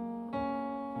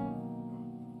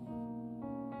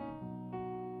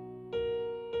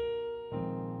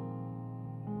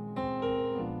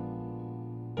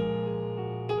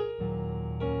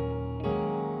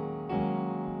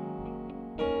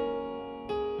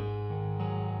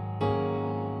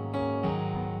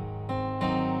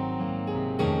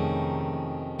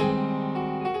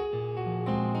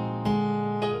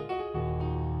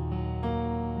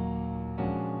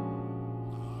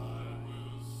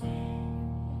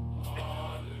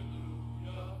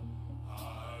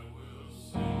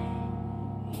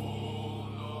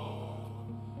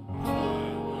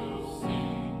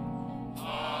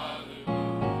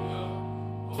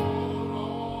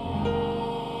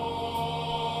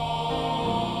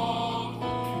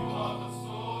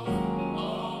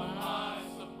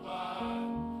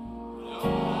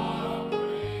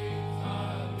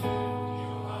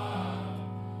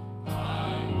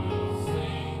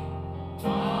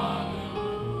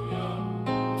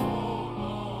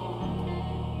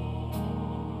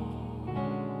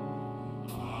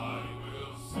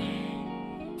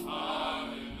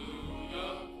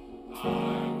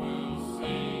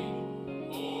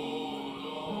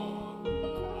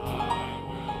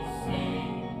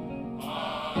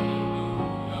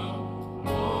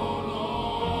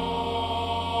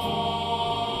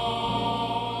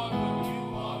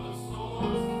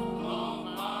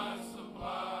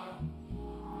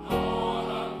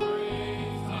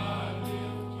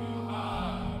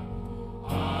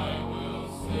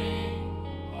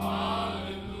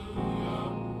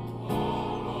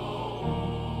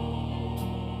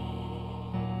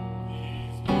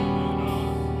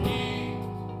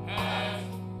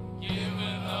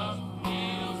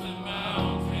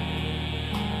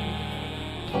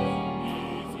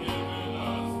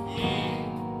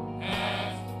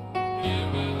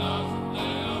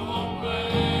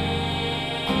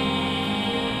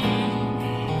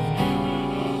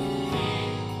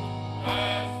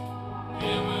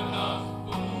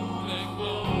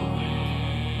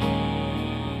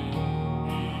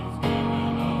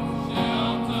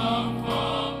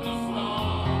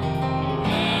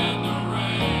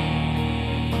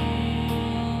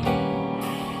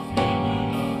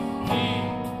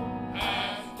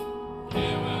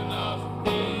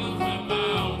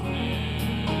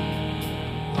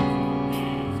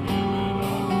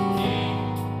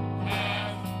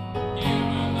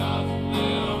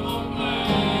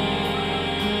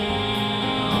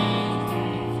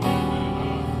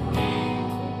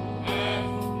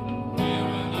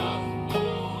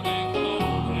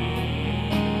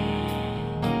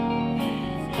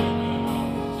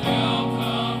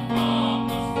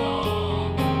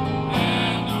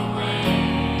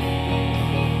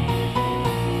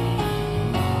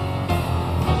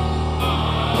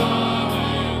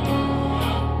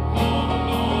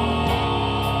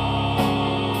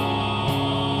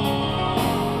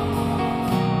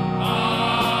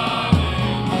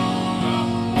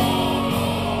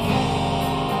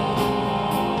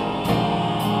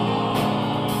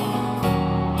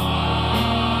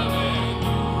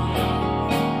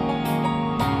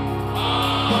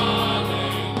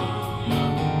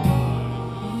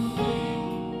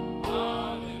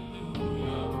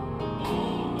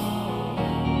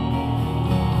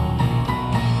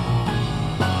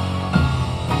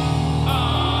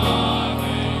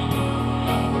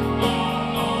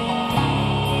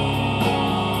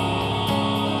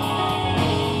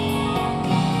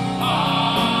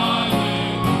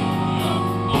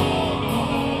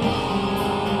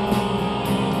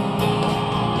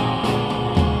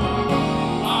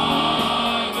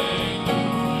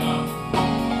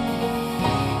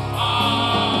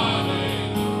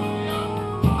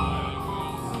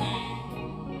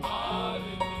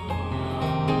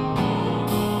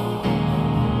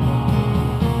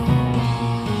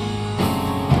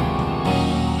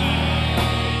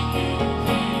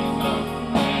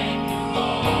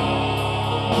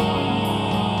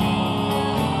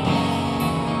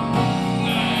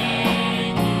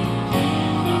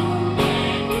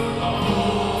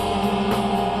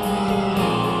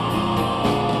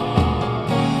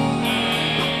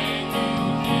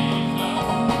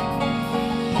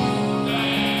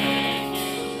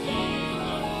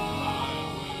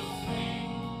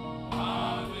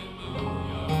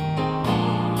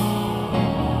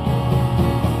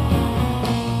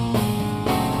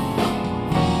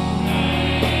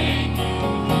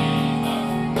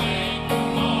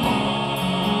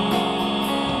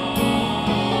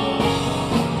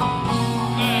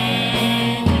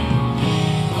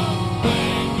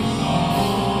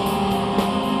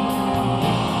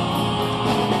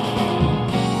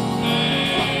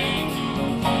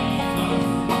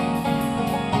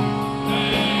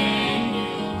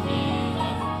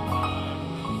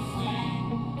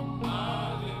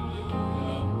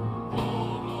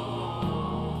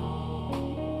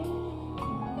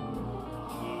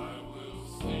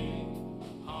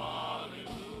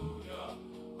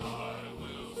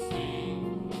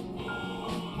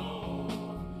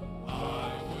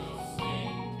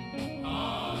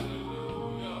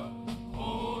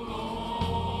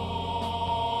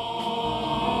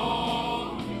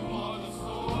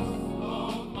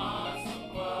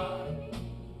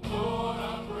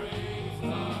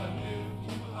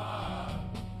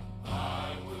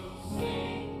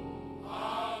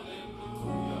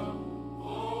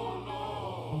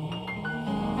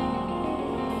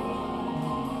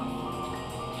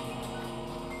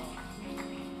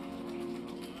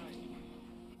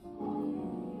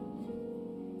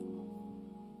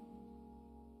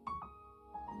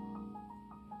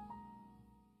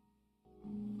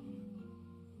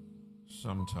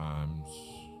 Sometimes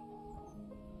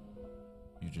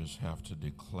you just have to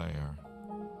declare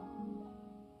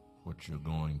what you're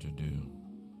going to do.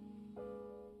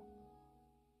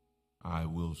 I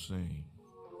will sing.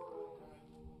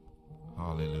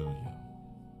 Hallelujah.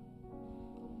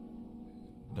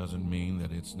 Doesn't mean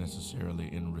that it's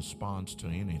necessarily in response to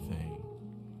anything,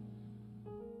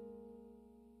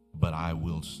 but I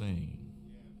will sing.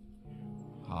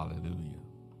 Hallelujah.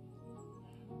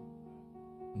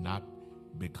 Not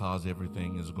because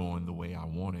everything is going the way I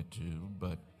want it to,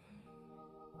 but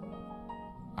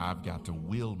I've got to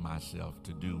will myself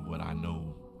to do what I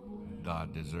know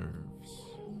God deserves.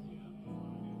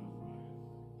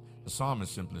 The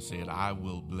psalmist simply said, I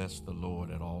will bless the Lord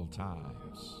at all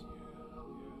times,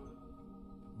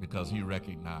 because he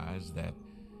recognized that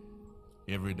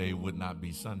every day would not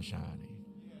be sunshiny.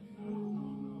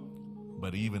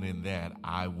 But even in that,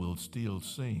 I will still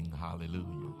sing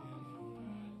hallelujah.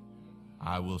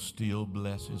 I will still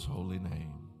bless his holy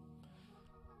name.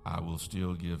 I will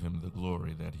still give him the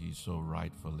glory that he so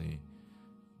rightfully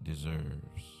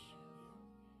deserves.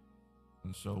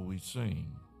 And so we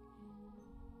sing.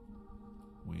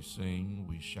 We sing,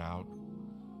 we shout,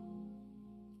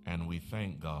 and we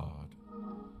thank God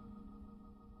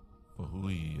for who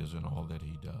he is and all that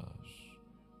he does.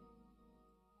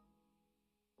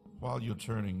 While you're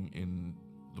turning in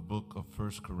the book of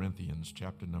 1 Corinthians,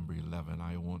 chapter number 11,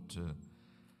 I want to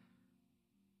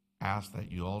ask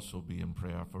that you also be in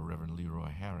prayer for Reverend Leroy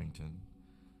Harrington.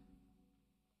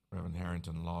 Reverend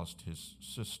Harrington lost his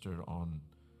sister on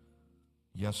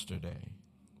yesterday,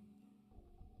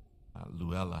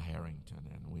 Luella Harrington,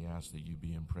 and we ask that you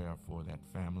be in prayer for that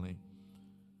family.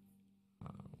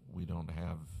 We don't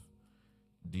have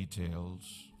details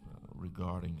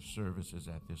regarding services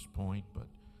at this point, but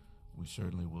we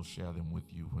certainly will share them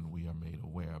with you when we are made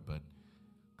aware. But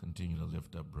continue to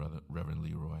lift up Reverend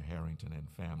Leroy Harrington and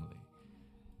family.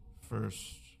 1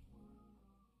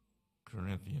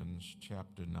 Corinthians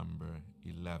chapter number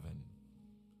 11.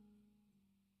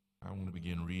 I want to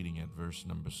begin reading at verse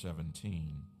number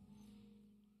 17.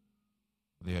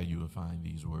 There you will find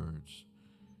these words.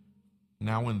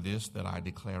 Now in this that I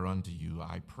declare unto you,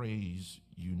 I praise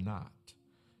you not,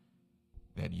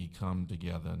 that ye come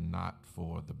together not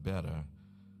for the better,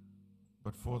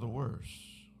 but for the worse.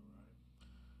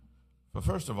 For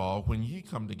first of all, when ye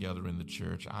come together in the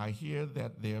church, I hear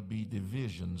that there be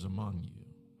divisions among you,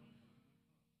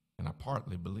 and I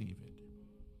partly believe it.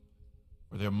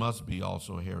 For there must be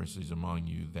also heresies among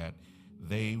you, that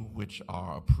they which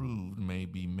are approved may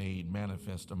be made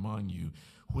manifest among you.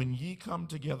 When ye come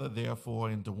together, therefore,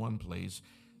 into one place,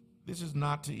 this is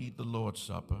not to eat the Lord's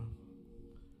Supper.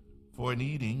 For in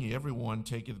eating, everyone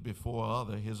taketh before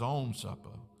other his own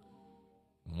supper.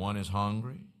 One is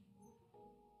hungry,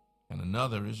 and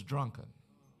another is drunken.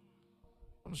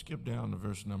 I'm going to skip down to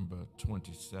verse number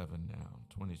 27 now.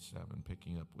 27,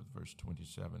 picking up with verse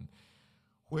 27.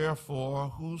 Wherefore,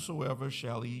 whosoever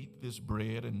shall eat this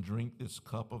bread and drink this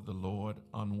cup of the Lord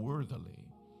unworthily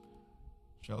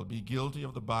shall be guilty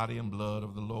of the body and blood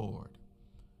of the Lord.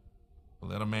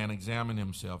 Let a man examine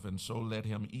himself, and so let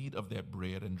him eat of that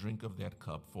bread and drink of that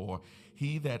cup. For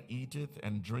he that eateth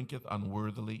and drinketh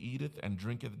unworthily eateth and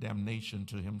drinketh damnation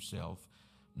to himself,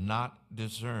 not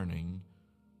discerning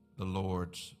the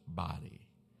Lord's body.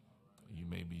 You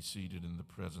may be seated in the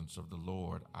presence of the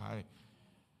Lord. I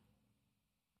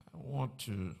want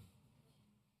to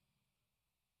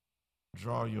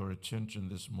draw your attention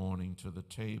this morning to the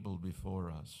table before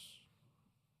us.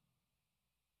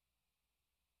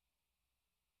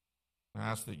 I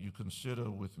ask that you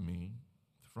consider with me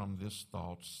from this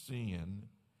thought sin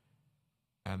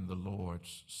and the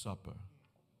Lord's Supper.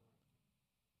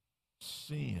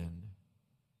 Sin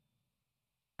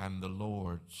and the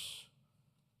Lord's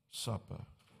Supper.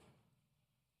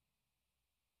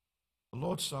 The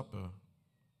Lord's Supper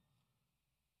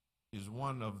is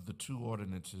one of the two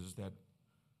ordinances that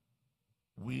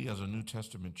we as a New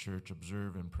Testament church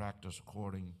observe and practice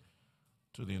according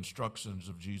to the instructions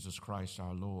of Jesus Christ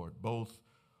our Lord. Both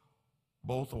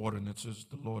ordinances,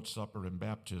 the Lord's Supper and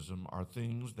baptism, are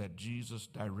things that Jesus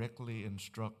directly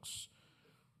instructs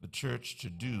the church to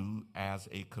do as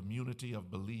a community of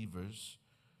believers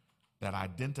that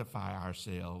identify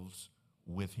ourselves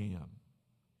with him.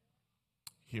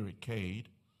 Here at Cade,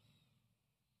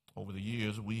 over the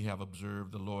years, we have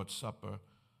observed the Lord's Supper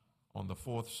on the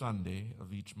fourth Sunday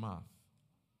of each month.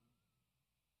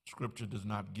 Scripture does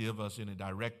not give us any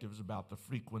directives about the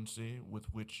frequency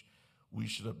with which we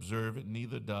should observe it.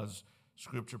 Neither does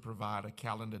Scripture provide a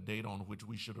calendar date on which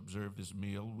we should observe this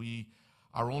meal. We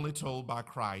are only told by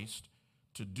Christ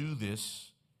to do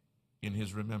this in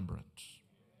his remembrance.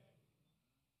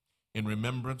 In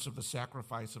remembrance of the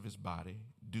sacrifice of his body,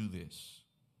 do this.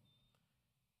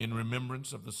 In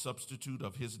remembrance of the substitute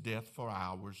of his death for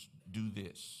ours, do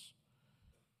this.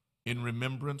 In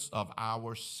remembrance of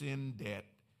our sin debt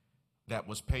that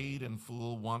was paid in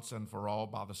full once and for all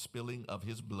by the spilling of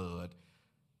his blood,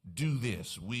 do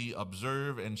this. We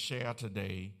observe and share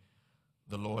today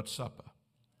the Lord's Supper.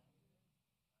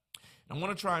 I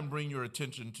want to try and bring your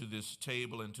attention to this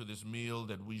table and to this meal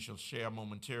that we shall share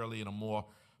momentarily in a more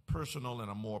personal and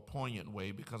a more poignant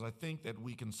way, because I think that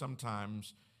we can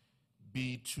sometimes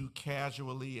be too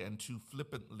casually and too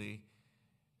flippantly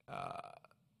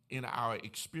in our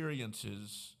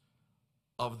experiences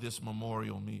of this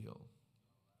memorial meal.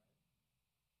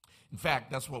 In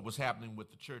fact, that's what was happening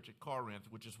with the church at Corinth,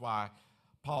 which is why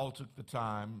Paul took the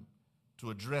time to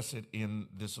address it in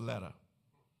this letter.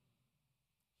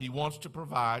 He wants to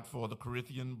provide for the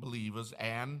Corinthian believers,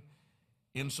 and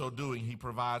in so doing, he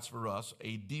provides for us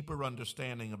a deeper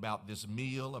understanding about this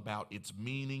meal, about its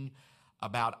meaning,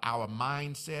 about our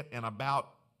mindset, and about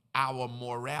our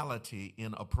morality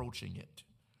in approaching it.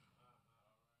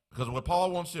 Because what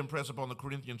Paul wants to impress upon the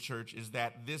Corinthian church is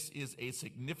that this is a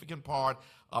significant part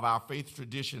of our faith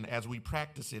tradition as we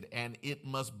practice it, and it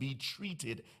must be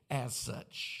treated as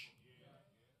such.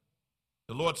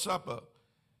 The Lord's Supper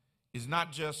is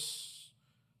not just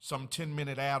some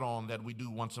 10-minute add-on that we do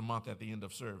once a month at the end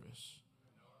of service.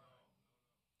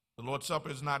 The Lord's Supper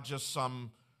is not just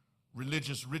some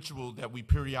religious ritual that we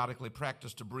periodically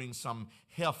practice to bring some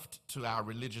heft to our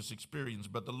religious experience,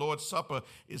 but the Lord's Supper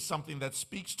is something that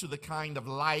speaks to the kind of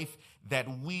life that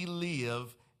we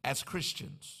live as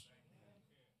Christians.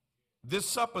 This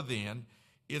supper then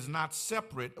is not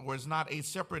separate, or is not a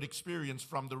separate experience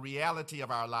from the reality of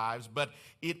our lives, but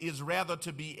it is rather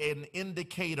to be an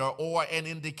indicator or an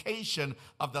indication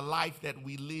of the life that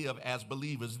we live as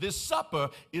believers. This supper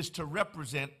is to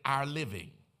represent our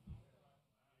living.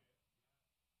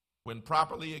 When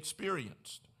properly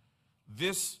experienced,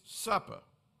 this supper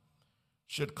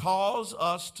should cause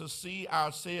us to see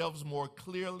ourselves more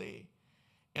clearly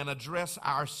and address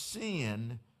our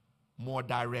sin more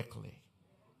directly.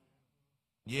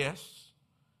 Yes,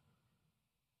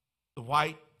 the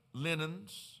white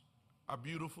linens are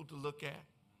beautiful to look at,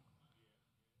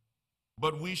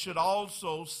 but we should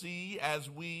also see,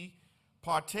 as we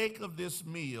partake of this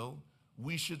meal,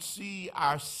 we should see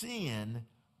our sin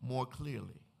more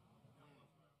clearly.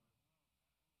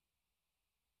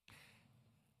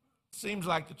 Seems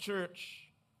like the church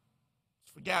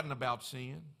forgotten about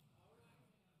sin.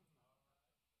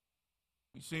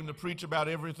 We seem to preach about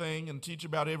everything and teach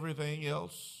about everything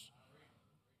else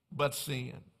but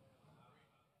sin.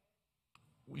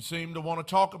 We seem to want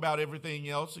to talk about everything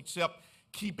else except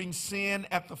keeping sin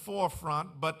at the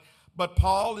forefront. But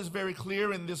Paul is very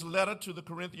clear in this letter to the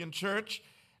Corinthian church,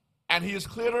 and he is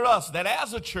clear to us that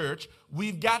as a church,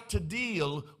 we've got to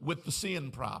deal with the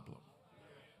sin problem.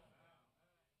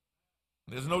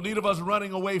 There's no need of us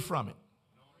running away from it.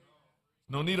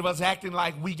 No need of us acting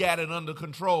like we got it under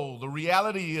control. The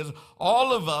reality is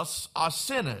all of us are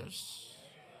sinners,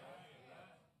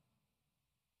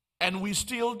 and we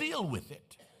still deal with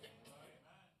it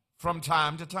from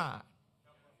time to time.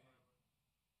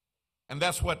 And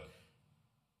that's what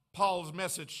Paul's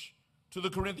message to the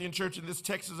Corinthian church in this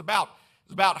text is about.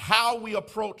 It's about how we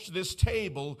approach this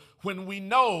table when we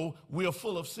know we are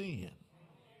full of sin.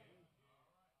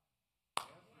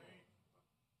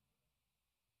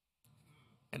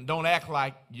 And don't act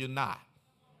like you're not.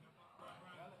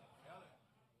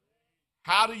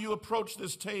 How do you approach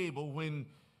this table when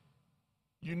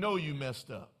you know you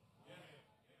messed up?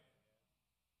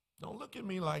 Don't look at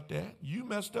me like that. You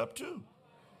messed up too.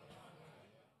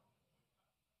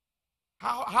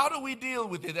 How do we deal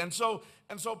with it? And so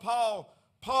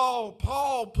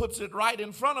Paul puts it right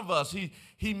in front of us.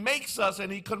 He makes us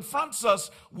and he confronts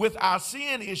us with our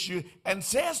sin issue and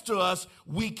says to us,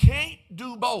 we can't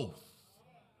do both.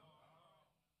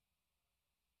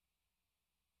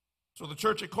 So the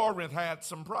church at Corinth had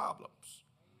some problems.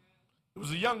 It was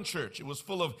a young church. It was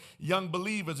full of young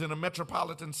believers in a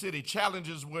metropolitan city.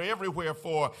 Challenges were everywhere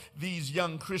for these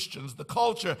young Christians. The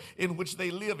culture in which they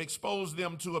live exposed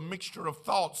them to a mixture of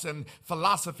thoughts and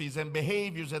philosophies and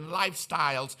behaviors and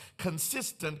lifestyles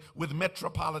consistent with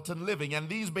metropolitan living. And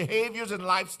these behaviors and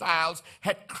lifestyles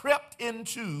had crept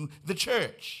into the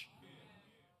church.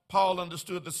 Paul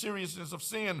understood the seriousness of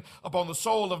sin upon the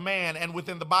soul of man and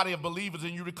within the body of believers.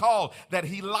 And you recall that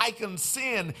he likened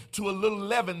sin to a little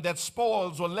leaven that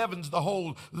spoils or leavens the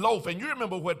whole loaf. And you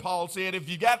remember what Paul said, if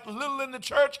you got a little in the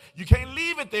church, you can't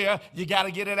leave it there. You got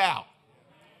to get it out,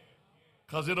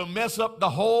 because it'll mess up the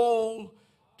whole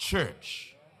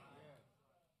church.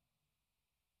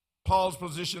 Paul's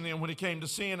position then when it came to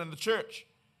sin in the church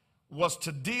was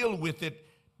to deal with it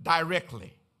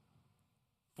directly.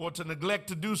 For to neglect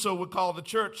to do so would cause the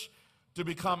church to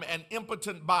become an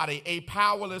impotent body, a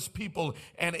powerless people,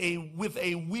 and with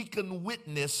a weakened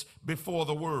witness before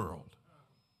the world.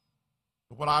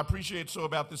 But what I appreciate so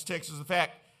about this text is the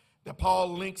fact that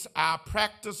Paul links our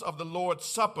practice of the Lord's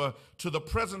Supper to the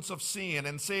presence of sin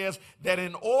and says that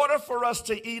in order for us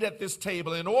to eat at this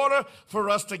table, in order for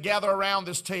us to gather around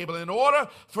this table, in order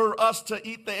for us to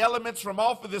eat the elements from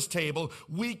off of this table,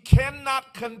 we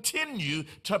cannot continue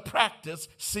to practice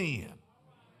sin.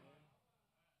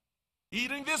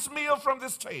 Eating this meal from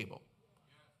this table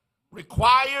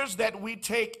requires that we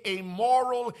take a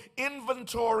moral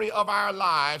inventory of our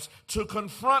lives to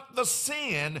confront the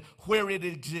sin where it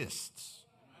exists.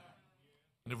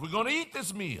 And if we're going to eat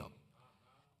this meal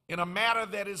in a manner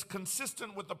that is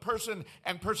consistent with the person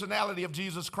and personality of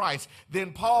Jesus Christ,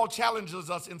 then Paul challenges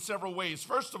us in several ways.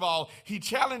 First of all, he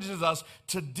challenges us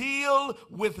to deal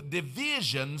with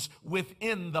divisions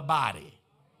within the body.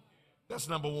 That's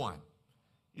number one.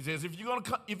 He says, if you're going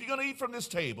to eat from this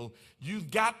table,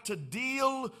 you've got to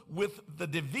deal with the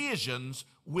divisions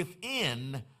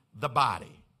within the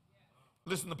body.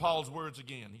 Listen to Paul's words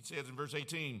again. He says in verse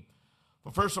 18,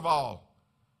 "For first of all,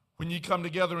 when you come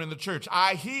together in the church,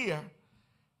 I hear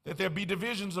that there be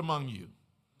divisions among you.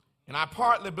 And I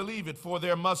partly believe it, for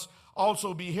there must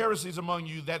also be heresies among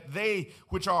you, that they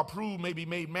which are approved may be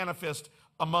made manifest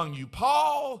among you."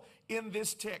 Paul, in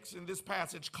this text, in this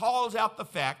passage, calls out the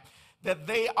fact that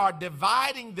they are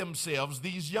dividing themselves,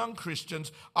 these young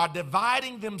Christians are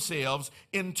dividing themselves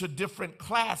into different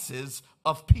classes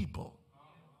of people.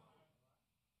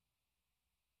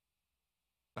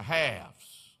 The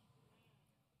haves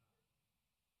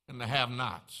and the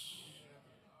have-nots.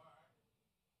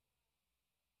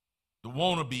 The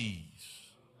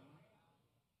wannabes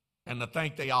and the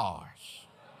think they are.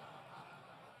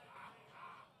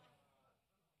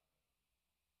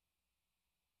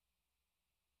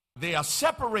 They are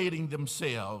separating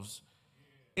themselves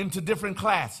into different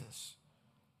classes.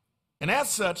 And as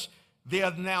such, they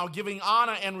are now giving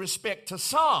honor and respect to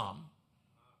some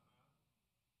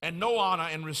and no honor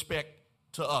and respect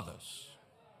to others.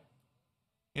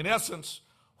 In essence,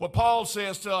 what Paul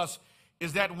says to us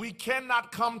is that we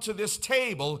cannot come to this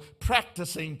table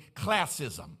practicing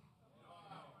classism.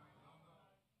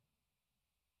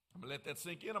 I'm going to let that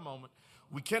sink in a moment.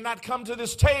 We cannot come to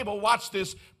this table, watch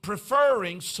this,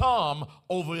 preferring some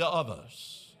over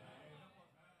others.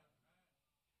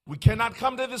 We cannot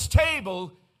come to this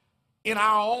table in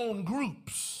our own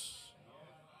groups.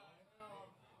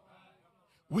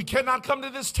 We cannot come to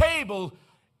this table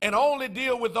and only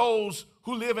deal with those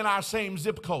who live in our same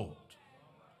zip code.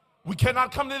 We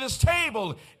cannot come to this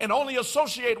table and only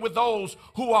associate with those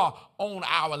who are on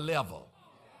our level.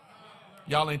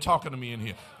 Y'all ain't talking to me in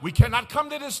here. We cannot come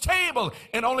to this table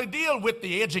and only deal with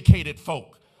the educated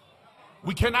folk.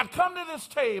 We cannot come to this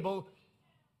table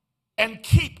and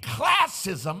keep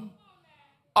classism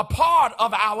a part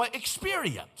of our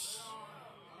experience.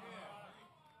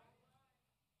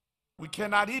 We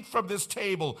cannot eat from this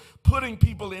table, putting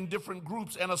people in different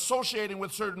groups and associating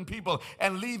with certain people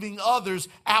and leaving others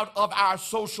out of our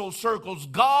social circles.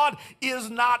 God is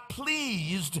not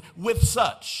pleased with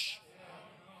such.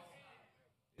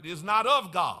 It is not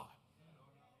of God.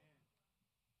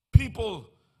 People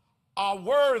are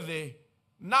worthy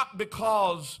not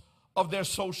because of their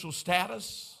social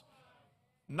status,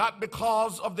 not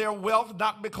because of their wealth,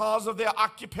 not because of their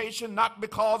occupation, not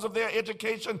because of their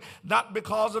education, not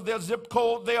because of their zip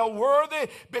code. They are worthy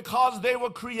because they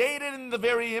were created in the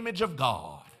very image of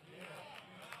God.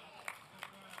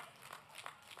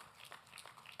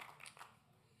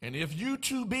 And if you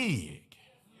too big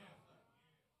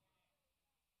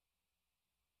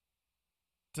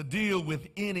to deal with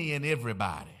any and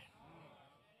everybody,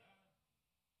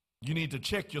 you need to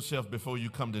check yourself before you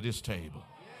come to this table.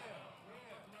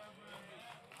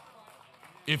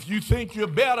 If you think you're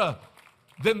better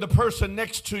than the person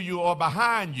next to you or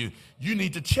behind you, you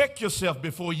need to check yourself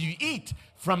before you eat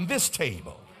from this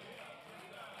table.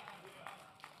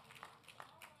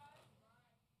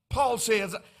 Paul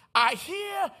says, I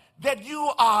hear that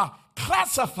you are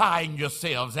classifying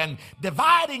yourselves and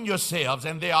dividing yourselves,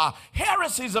 and there are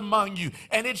heresies among you,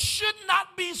 and it should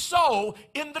not be so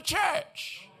in the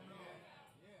church.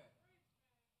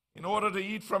 In order to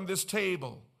eat from this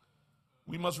table,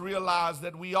 we must realize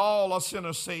that we all are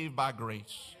sinners saved by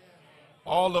grace.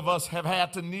 All of us have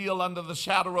had to kneel under the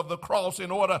shadow of the cross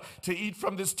in order to eat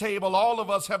from this table. All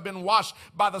of us have been washed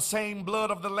by the same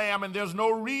blood of the Lamb, and there's no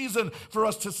reason for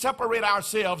us to separate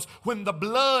ourselves when the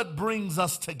blood brings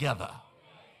us together.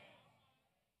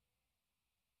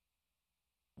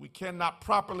 We cannot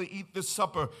properly eat this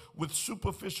supper with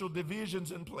superficial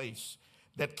divisions in place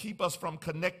that keep us from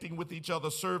connecting with each other,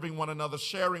 serving one another,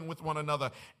 sharing with one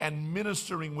another, and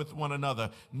ministering with one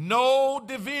another. No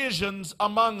divisions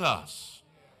among us.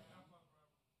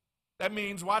 That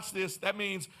means, watch this, that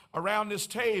means around this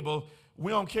table,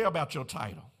 we don't care about your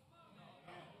title.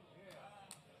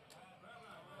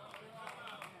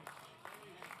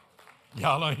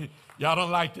 Y'all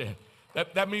don't like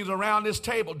that. That means around this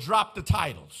table, drop the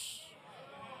titles.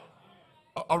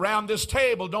 Around this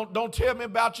table, don't tell me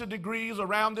about your degrees.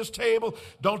 Around this table,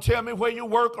 don't tell me where you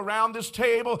work. Around this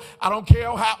table, I don't care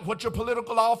what your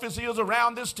political office is.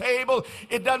 Around this table,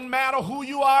 it doesn't matter who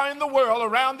you are in the world.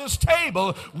 Around this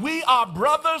table, we are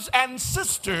brothers and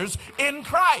sisters in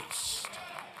Christ.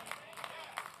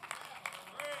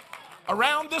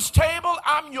 Around this table,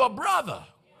 I'm your brother.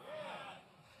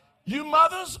 You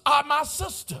mothers are my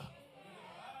sister.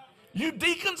 You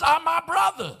deacons are my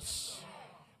brothers.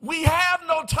 We have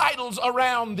no titles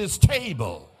around this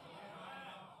table.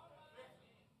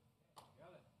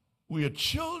 We are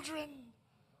children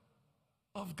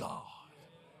of God.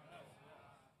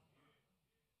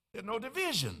 There are no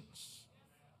divisions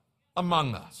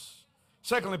among us.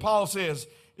 Secondly, Paul says,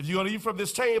 if you're going to eat from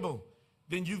this table,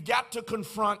 then you've got to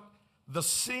confront the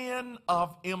sin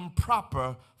of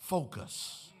improper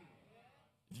focus.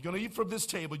 If you're going to eat from this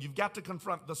table, you've got to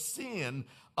confront the sin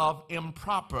of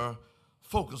improper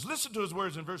focus. Listen to his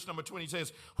words in verse number 20. He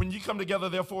says, when you come together,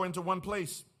 therefore, into one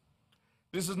place,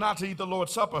 this is not to eat the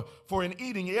Lord's Supper, for in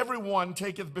eating everyone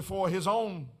taketh before his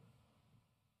own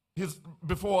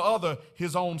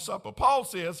supper. Paul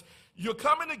says, you're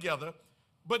coming together,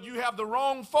 but you have the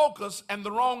wrong focus and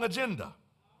the wrong agenda.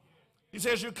 He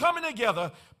says, you're coming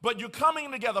together, but you're coming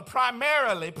together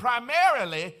primarily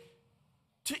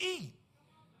to eat.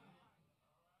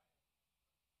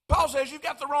 Paul says you've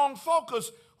got the wrong focus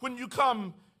when you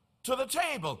come to the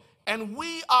table. And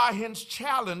we are hence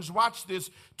challenged, watch this,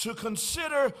 to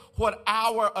consider what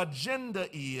our agenda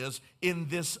is in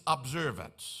this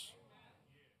observance.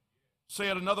 Say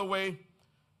it another way,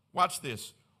 watch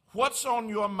this. What's on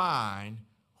your mind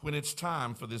when it's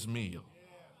time for this meal?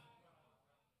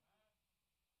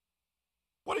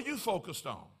 What are you focused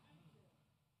on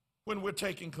when we're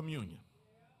taking communion?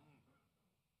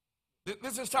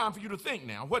 This is time for you to think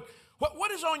now.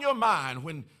 What is on your mind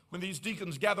when these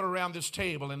deacons gather around this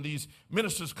table and these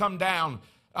ministers come down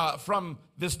from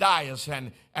this dais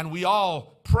and we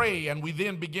all pray and we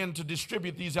then begin to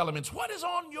distribute these elements? What is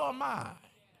on your mind?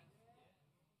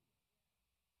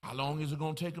 How long is it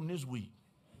going to take them this week?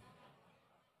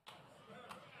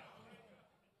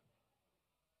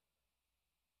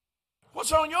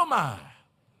 What's on your mind?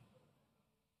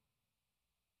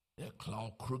 That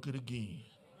claw crooked again.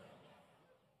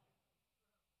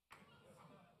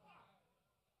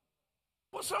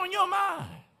 What's on your mind?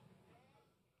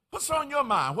 What's on your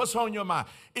mind? What's on your mind?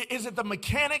 Is it the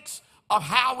mechanics of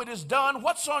how it is done?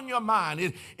 What's on your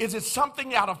mind? Is it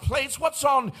something out of place? What's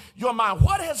on your mind?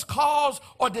 What has caused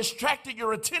or distracted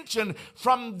your attention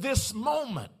from this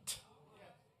moment?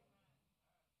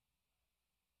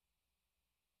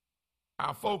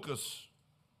 Our focus,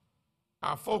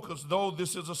 though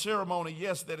this is a ceremony,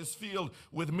 yes, that is filled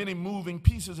with many moving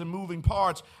pieces and moving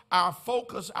parts, our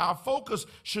focus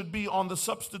should be on the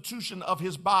substitution of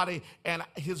his body and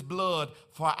his blood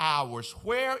for ours.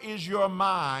 Where is your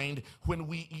mind when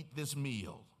we eat this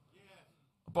meal?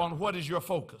 Upon what is your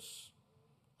focus?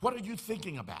 What are you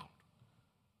thinking about?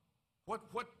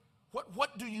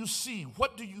 What do you see?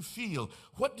 What do you feel?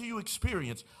 What do you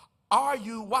experience? Are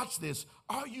you, watch this,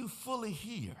 are you fully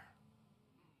here?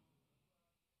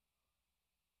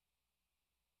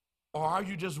 Or are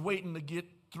you just waiting to get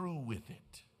through with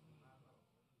it?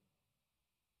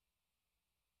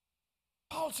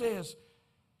 Paul says,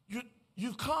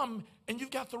 you've come and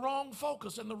you've got the wrong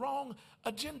focus and the wrong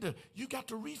agenda. You've got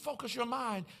to refocus your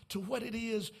mind to what it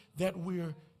is that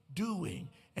we're doing.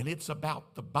 And it's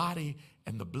about the body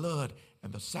and the blood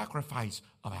and the sacrifice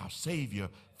of our Savior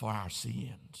for our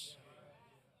sins.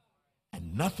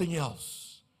 And nothing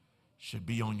else should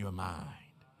be on your mind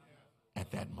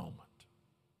at that moment.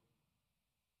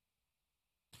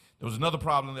 There was another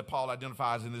problem that Paul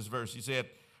identifies in this verse. He said,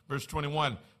 verse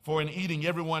 21, for in eating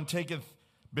everyone taketh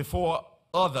before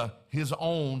other his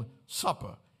own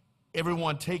supper.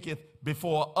 Everyone taketh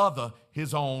before other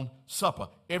his own supper.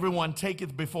 Everyone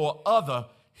taketh before other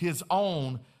his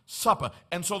own supper.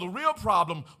 And so the real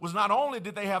problem was not only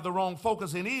did they have the wrong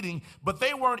focus in eating, but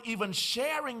they weren't even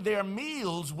sharing their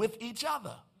meals with each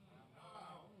other.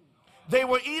 They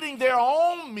were eating their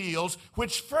own meals,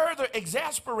 which further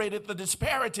exasperated the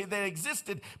disparity that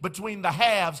existed between the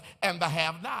haves and the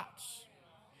have-nots.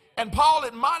 And Paul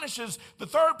admonishes the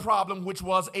third problem, which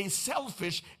was a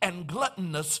selfish and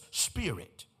gluttonous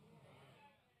spirit.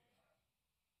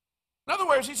 In other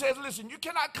words, he says, listen, you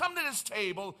cannot come to this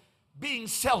table being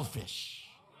selfish.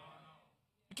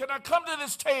 You cannot come to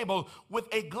this table with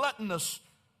a gluttonous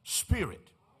spirit.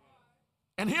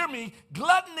 And hear me,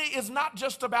 gluttony is not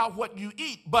just about what you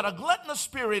eat, but a gluttonous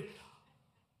spirit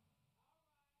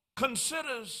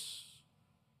considers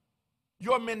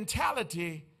your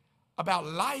mentality about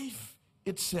life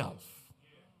itself.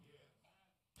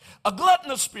 A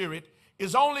gluttonous spirit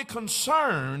is only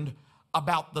concerned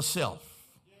about the self.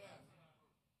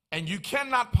 And you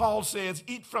cannot, Paul says,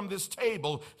 eat from this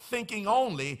table thinking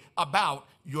only about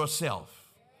yourself,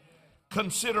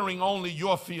 considering only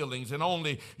your feelings and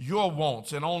only your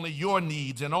wants and only your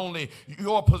needs and only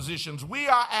your positions. We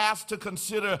are asked to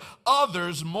consider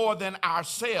others more than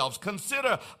ourselves.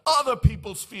 Consider other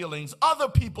people's feelings, other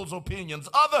people's opinions,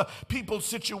 other people's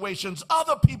situations,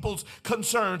 other people's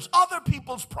concerns, other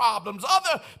people's problems,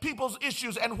 other people's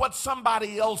issues, and what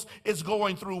somebody else is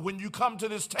going through. When you come to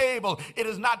this table, it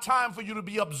is not time for you to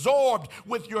be absorbed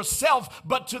with yourself,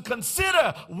 but to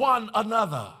consider one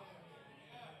another.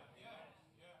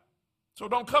 So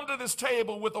don't come to this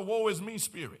table with a woe is me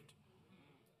spirit.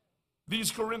 These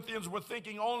Corinthians were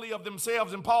thinking only of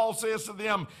themselves, and Paul says to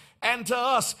them and to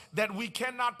us that we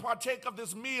cannot partake of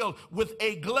this meal with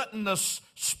a gluttonous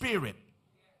spirit,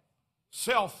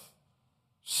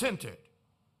 self-centered.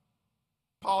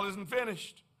 Paul isn't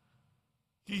finished.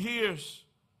 He hears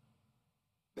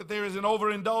that there is an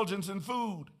overindulgence in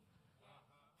food,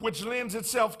 which lends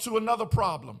itself to another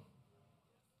problem,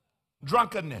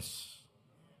 drunkenness.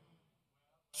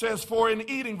 Says, for in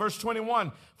eating, verse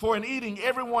 21, for in eating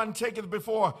everyone taketh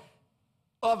before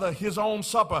other his own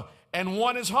supper, and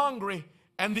one is hungry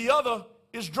and the other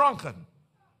is drunken.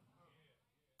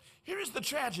 Here is the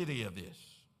tragedy of this.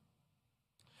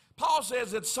 Paul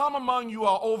says that some among you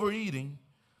are overeating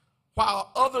while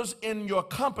others in your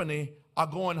company are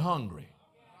going hungry.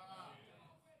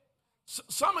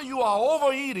 Some of you are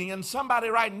overeating and somebody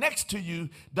right next to you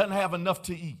doesn't have enough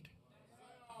to eat.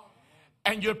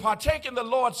 And you're partaking the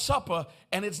Lord's Supper,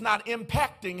 and it's not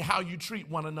impacting how you treat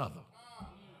one another.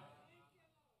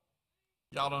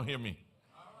 Y'all don't hear me.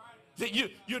 That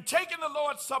you're taking the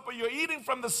Lord's Supper, you're eating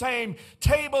from the same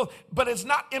table, but it's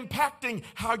not impacting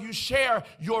how you share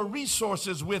your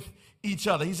resources with each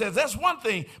other. He says that's one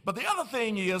thing, but the other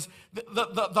thing is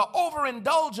the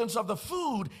overindulgence of the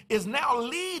food is now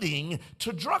leading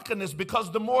to drunkenness,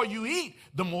 because the more you eat,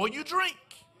 the more you drink.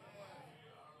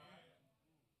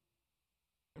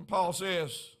 And Paul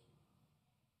says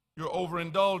your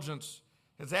overindulgence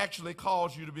has actually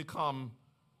caused you to become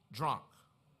drunk.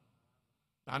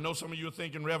 I know some of you are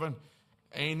thinking, Reverend,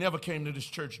 I ain't never came to this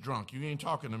church drunk. You ain't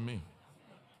talking to me.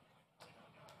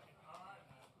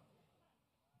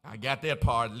 I got that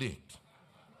part licked.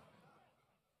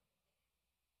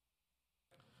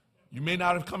 You may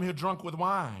not have come here drunk with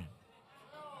wine,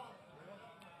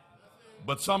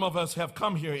 but some of us have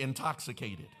come here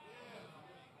intoxicated.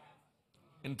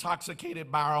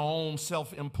 Intoxicated by our own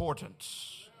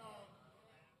self-importance.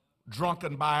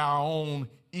 Drunken by our own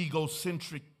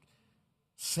egocentric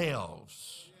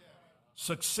selves.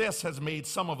 Success has made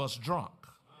some of us drunk.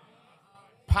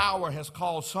 Power has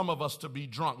caused some of us to be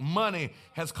drunk. Money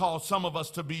has caused some of us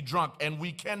to be drunk. And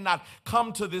we cannot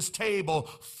come to this table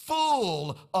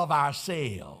full of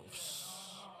ourselves.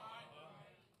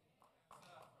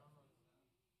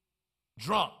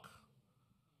 Drunk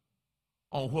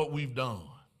on what we've done,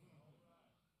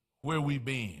 where we've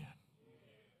been,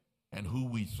 and who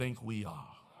we think we are.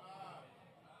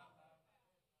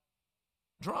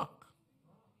 Drunk.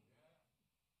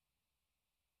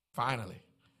 Finally,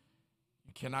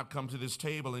 you cannot come to this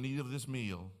table and eat of this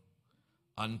meal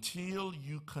until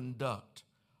you conduct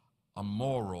a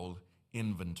moral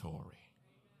inventory.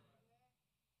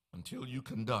 Until you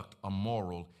conduct a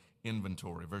moral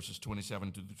inventory. Verses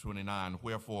 27 to 29,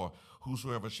 wherefore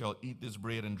whosoever shall eat this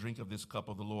bread and drink of this cup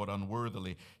of the Lord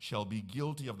unworthily shall be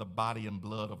guilty of the body and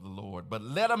blood of the Lord. But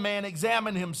let a man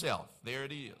examine himself. There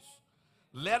it is.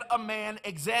 Let a man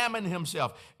examine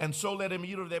himself, and so let him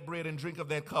eat of that bread and drink of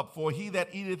that cup. For he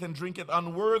that eateth and drinketh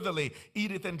unworthily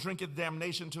eateth and drinketh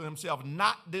damnation to himself,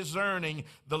 not discerning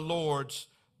the Lord's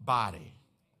body.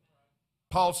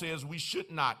 Paul says we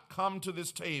should not come to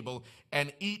this table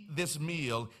and eat this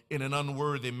meal in an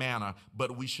unworthy manner,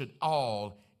 but we should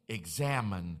all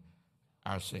examine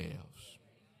ourselves.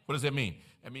 What does that mean?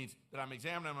 That means that I'm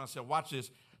examining myself. Watch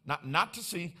this. Not to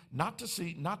see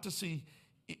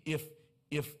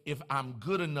if I'm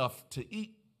good enough to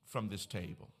eat from this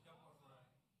table,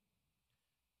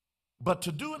 but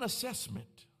to do an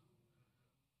assessment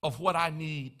of what I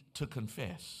need to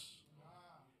confess.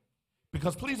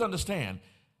 Because please understand,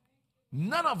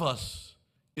 none of us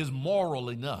is moral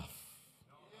enough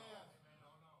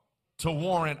to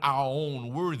warrant our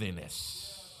own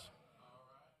worthiness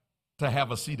to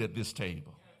have a seat at this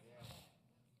table.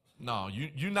 No,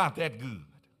 you're not that good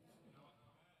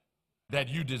that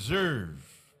you deserve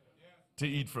to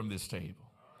eat from this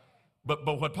table. But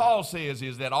what Paul says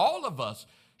is that all of us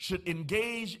should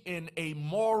engage in a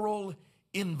moral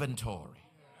inventory.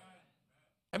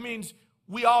 That means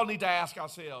we all need to ask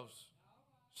ourselves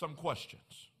some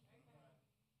questions.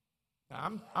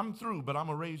 Now, I'm through, but I'm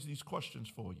going to raise these questions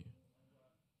for you.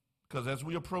 Because as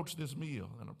we approach this meal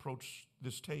and approach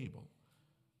this table,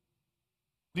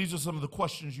 these are some of the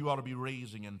questions you ought to be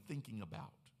raising and thinking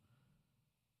about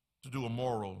to do a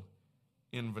moral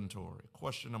inventory.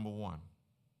 Question number one.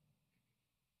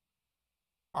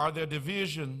 Are there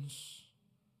divisions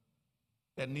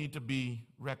that need to be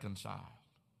reconciled?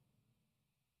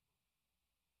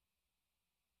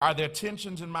 Are there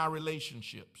tensions in my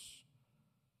relationships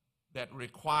that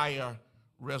require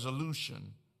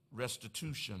resolution,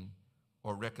 restitution,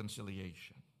 or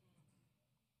reconciliation?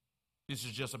 This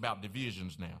is just about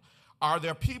divisions now. Are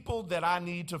there people that I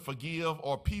need to forgive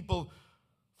or people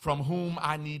from whom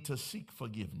I need to seek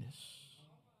forgiveness?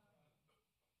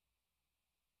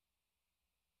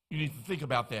 You need to think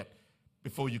about that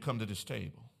before you come to this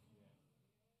table.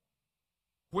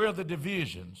 Where are the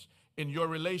divisions in your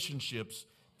relationships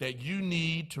that you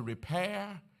need to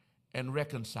repair and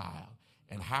reconcile,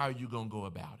 and how are you going to go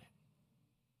about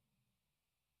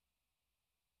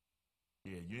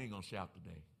it? Yeah, you ain't going to shout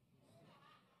today.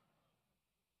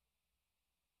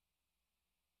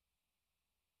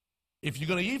 If you're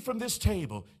going to eat from this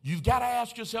table, you've got to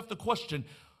ask yourself the question,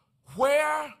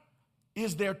 where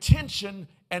is there tension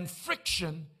and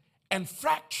friction and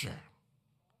fracture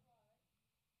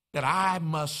that I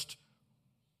must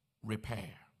repair?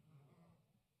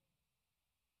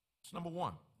 It's number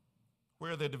one.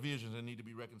 Where are there divisions that need to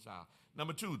be reconciled?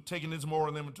 Number two, taking this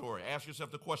moral inventory. Ask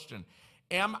yourself the question,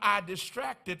 am I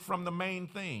distracted from the main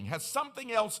thing? Has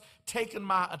something else taken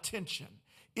my attention?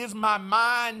 Is my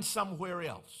mind somewhere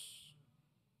else?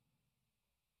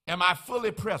 Am I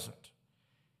fully present?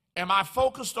 Am I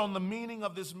focused on the meaning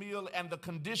of this meal and the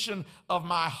condition of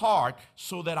my heart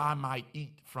so that I might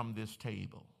eat from this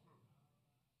table?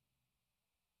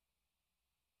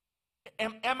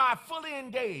 Am I fully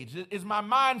engaged? Is my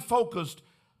mind focused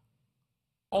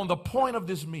on the point of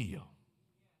this meal?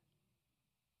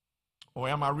 Or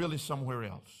am I really somewhere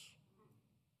else?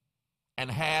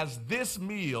 And has this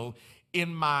meal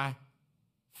in my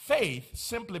faith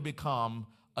simply become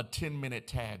a 10-minute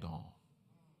tag on?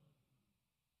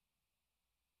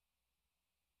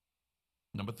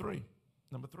 Number three.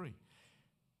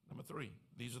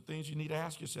 These are things you need to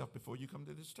ask yourself before you come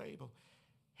to this table.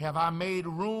 Have I made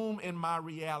room in my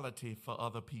reality for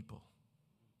other people?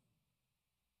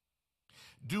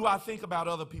 Do I think about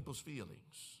other people's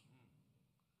feelings?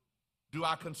 Do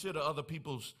I consider other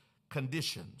people's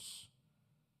conditions?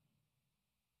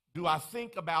 Do I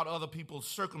think about other people's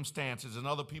circumstances and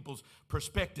other people's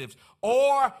perspectives?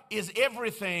 Or is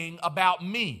everything about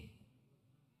me?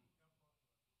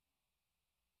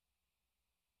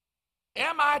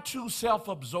 Am I too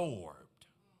self-absorbed?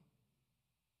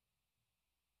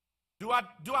 Do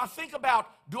I think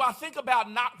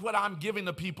about not what I'm giving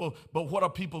to people, but what are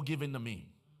people giving to me?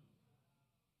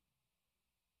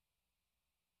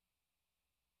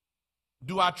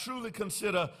 Do I truly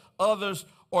consider others,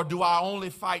 or do I only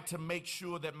fight to make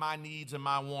sure that my needs and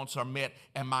my wants are met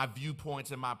and my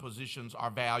viewpoints and my positions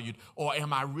are valued? Or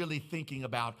am I really thinking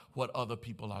about what other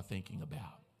people are thinking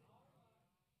about?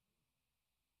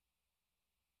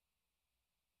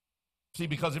 See,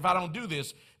 because if I don't do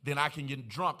this, then I can get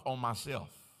drunk on myself.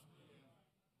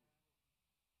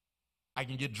 I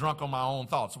can get drunk on my own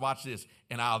thoughts. Watch this.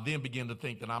 And I'll then begin to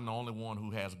think that I'm the only one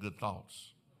who has good thoughts.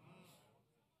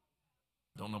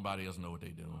 Don't nobody else know what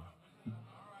they're doing.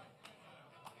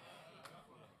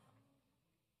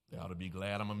 They ought to be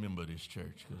glad I'm a member of this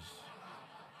church, because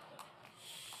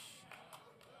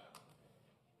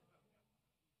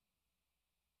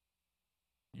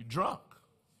you're drunk.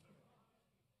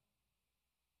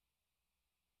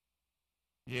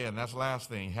 Yeah, and that's the last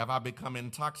thing. Have I become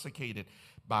intoxicated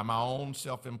by my own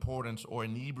self-importance or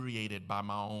inebriated by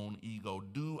my own ego?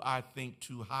 Do I think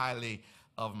too highly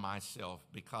of myself?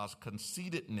 Because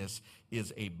conceitedness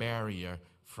is a barrier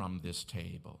from this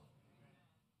table.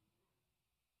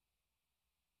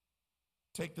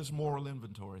 Take this moral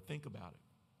inventory. Think about it.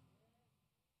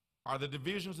 Are there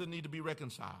divisions that need to be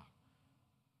reconciled?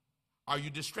 Are you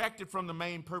distracted from the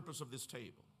main purpose of this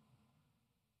table?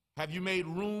 Have you made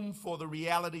room for the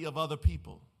reality of other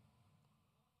people?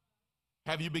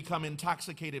 Have you become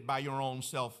intoxicated by your own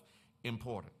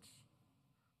self-importance?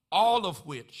 All of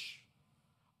which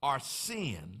are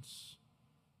sins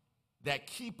that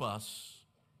keep us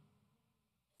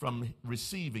from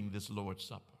receiving this Lord's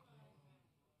Supper.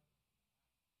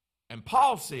 And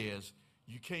Paul says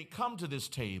you can't come to this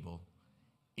table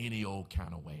any old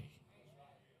kind of way.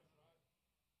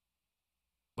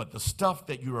 But the stuff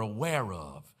that you're aware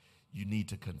of, you need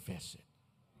to confess it.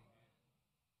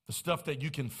 The stuff that you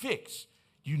can fix,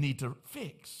 you need to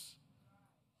fix.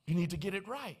 You need to get it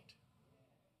right.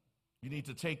 You need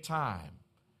to take time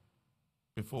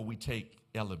before we take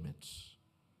elements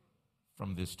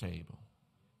from this table.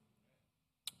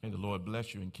 May the Lord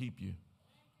bless you and keep you.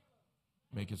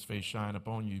 Make his face shine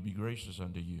upon you, be gracious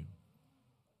unto you,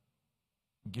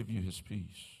 give you his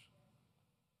peace.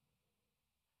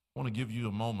 I want to give you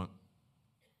a moment.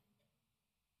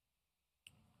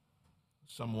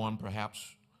 Someone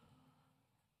perhaps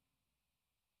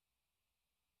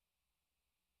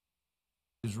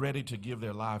is ready to give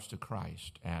their lives to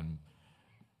Christ. And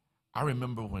I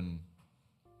remember when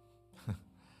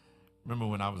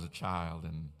I was a child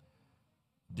and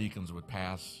deacons would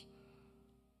pass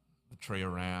the tray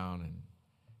around, and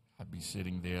I'd be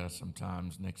sitting there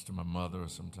sometimes next to my mother or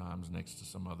sometimes next to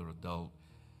some other adult.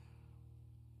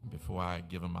 Before I had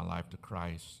given my life to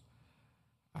Christ,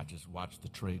 I just watched the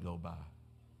tray go by.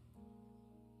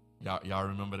 Y'all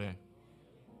remember that?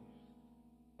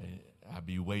 I'd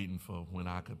be waiting for when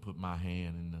I could put my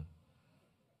hand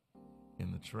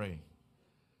in the tray.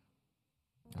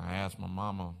 I asked my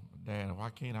mama, Dad,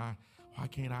 why can't I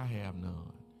have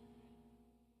none?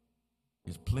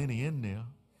 There's plenty in there.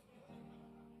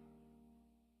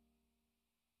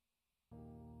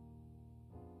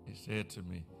 He said to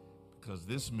me, because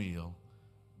this meal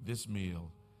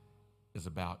is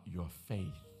about your faith.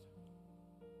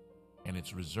 And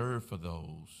it's reserved for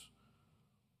those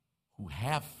who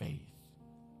have faith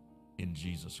in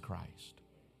Jesus Christ.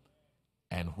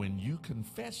 And when you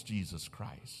confess Jesus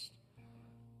Christ,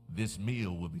 this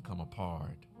meal will become a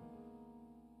part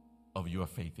of your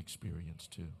faith experience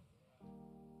too.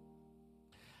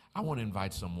 I want to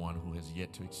invite someone who has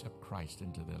yet to accept Christ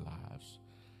into their lives,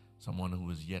 someone who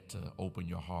has yet to open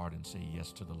your heart and say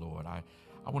yes to the Lord. I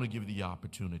want to give you the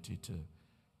opportunity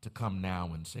to come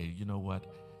now and say, you know what?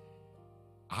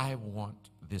 I want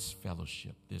this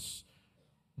fellowship, this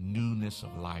newness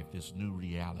of life, this new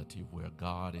reality where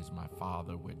God is my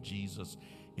Father, where Jesus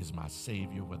is my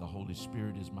Savior, where the Holy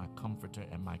Spirit is my comforter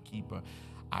and my keeper.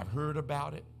 I've heard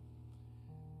about it.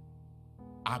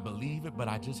 I believe it, but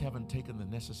I just haven't taken the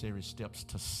necessary steps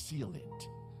to seal it.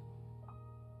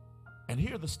 And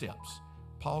here are the steps.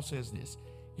 Paul says this: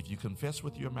 if you confess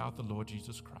with your mouth the Lord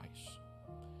Jesus Christ,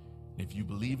 if you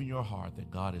believe in your heart that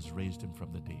God has raised him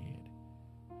from the dead,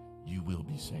 you will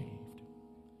be saved.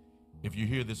 If you're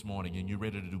here this morning and you're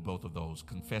ready to do both of those,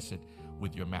 confess it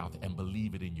with your mouth and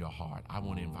believe it in your heart, I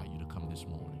want to invite you to come this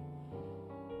morning,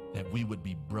 that we would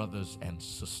be brothers and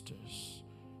sisters,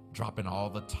 dropping all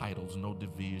the titles, no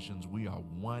divisions. We are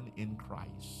one in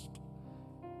Christ.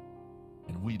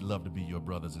 And we'd love to be your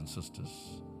brothers and sisters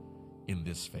in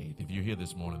this faith. If you're here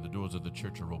this morning, the doors of the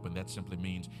church are open. That simply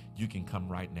means you can come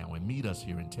right now and meet us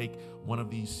here and take one of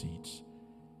these seats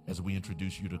as we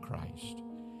introduce you to Christ.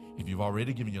 If you've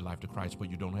already given your life to Christ,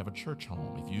 but you don't have a church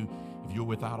home, if you're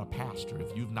without a pastor,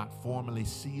 if you've not formally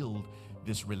sealed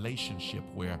this relationship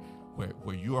where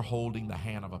you're holding the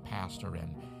hand of a pastor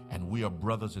and we are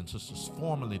brothers and sisters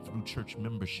formally through church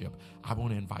membership, I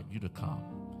want to invite you to come,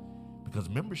 because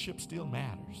membership still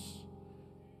matters.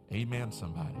 Amen,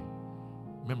 somebody.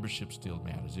 Membership still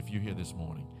matters. If you're here this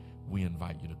morning, we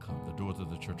invite you to come. The doors of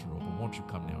the church are open. Won't you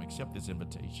come now? Accept this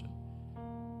invitation.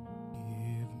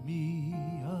 Give me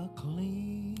a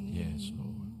clean, Yes,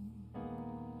 Lord.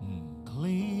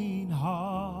 clean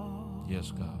heart.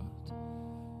 Yes, God.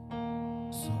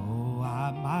 So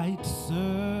I might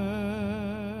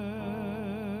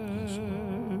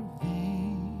serve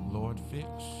thee. Lord, fix.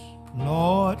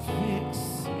 Lord, fix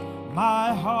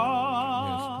my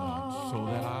heart. Yes,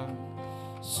 God.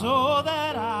 So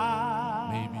that I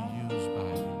may be used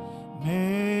by you.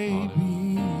 may be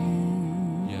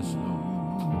used Yes,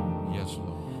 Lord. Yes,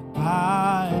 Lord.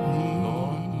 by thee.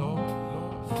 Lord, Lord,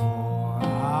 Lord. For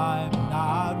I'm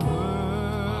not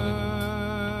worthy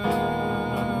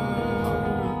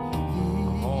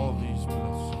All these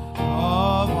blessings.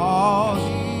 of all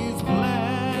these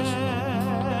Yes,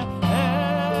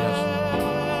 Lord.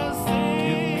 blessings.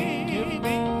 Give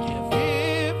me.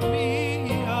 Give me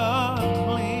a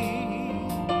clean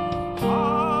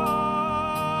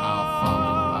heart,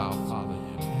 I'll follow you.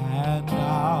 and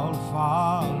I'll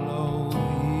follow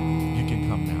thee. You can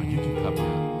come now. You can come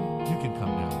now. You can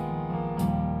come now.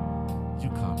 You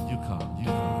come. You come. You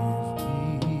come.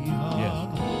 Give me a Yes.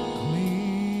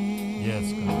 clean Yes,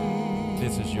 God.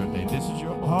 This is your day. This is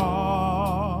your moment.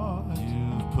 heart,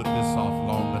 You've put this off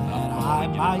long enough. that Come I on, get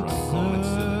it might right. Go on and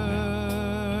sit it down.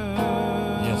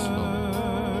 Yes,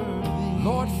 serve thee.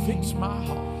 Lord, fix my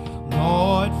heart.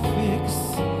 Lord, fix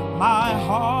my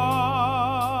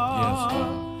heart. Yes,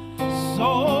 God. So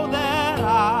that I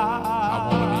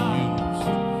want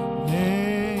to be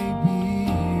may be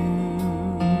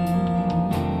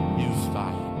used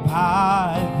by you.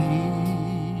 by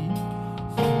thee.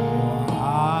 For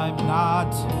I'm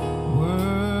not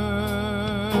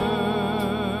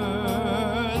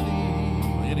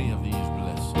worthy Any of these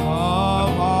blessings.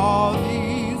 of all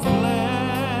these blessings.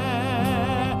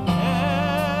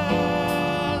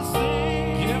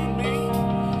 Give me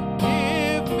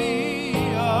a clean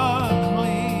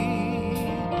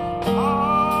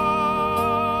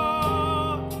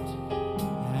heart,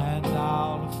 and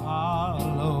I'll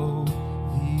follow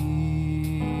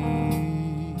thee.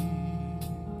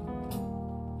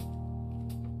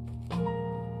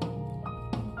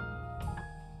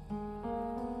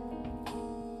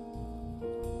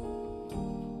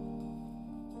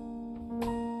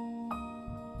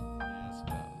 Yes,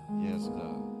 God. Yes,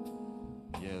 God.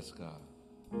 Yes, God.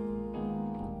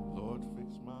 Lord,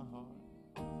 fix my heart.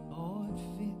 Lord,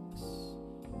 fix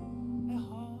my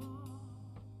heart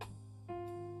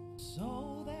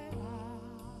so that I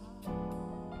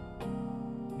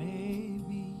may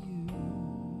be used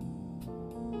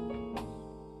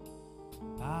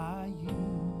by you.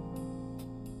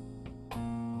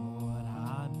 Lord,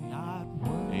 I'm not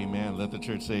worthy. Amen. Let the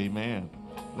church say amen.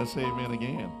 Let's say amen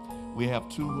again. We have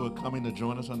two who are coming to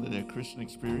join us under their Christian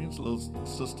experience, little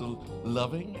Sister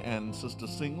Loving and Sister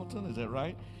Singleton. Is that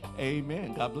right?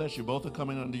 Amen. God bless you. Both are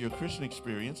coming under your Christian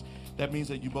experience. That means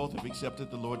that you both have accepted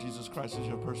the Lord Jesus Christ as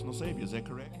your personal Savior. Is that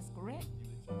correct? That's correct.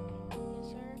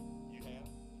 Yes, sir. You have.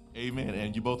 Amen.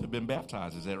 And you both have been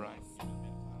baptized. Is that right?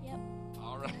 Yep.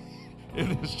 All right.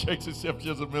 In this church, except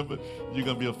as a member, you're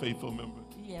going to be a faithful member.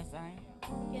 Yes, I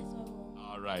am. Yes, I will.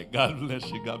 All right. God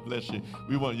bless you. God bless you.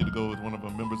 We want you to go with one of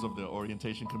our members of the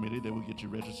orientation committee. They will get you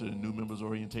registered in new members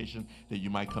orientation that you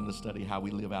might come to study how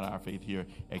we live out our faith here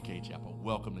at Cade Chapel.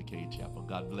 Welcome to Cade Chapel.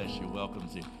 God bless you. Welcome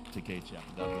to Cade Chapel.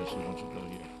 God bless you. Why don't you go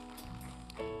here?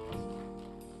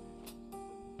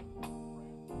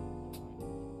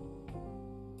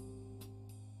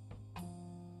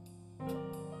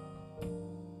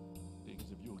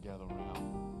 Deacons, if you will gather around.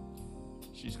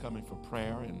 She's coming for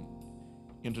prayer and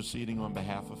interceding on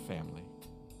behalf of family.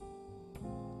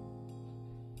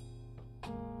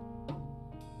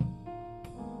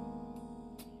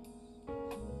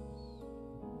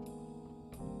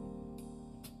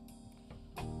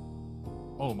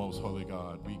 Oh, most holy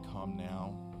God, we come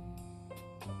now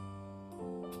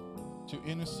to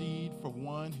intercede for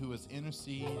one who is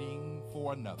interceding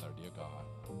for another, dear God.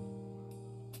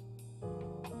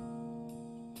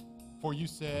 For you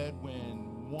said when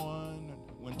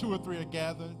two or three are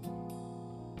gathered,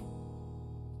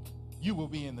 you will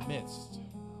be in the midst.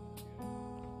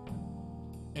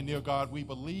 And dear God, we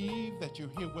believe that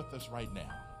you're here with us right now.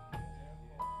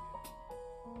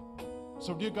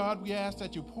 So dear God, we ask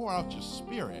that you pour out your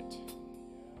spirit.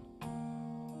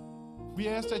 We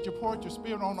ask that you pour out your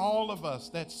spirit on all of us,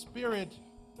 that spirit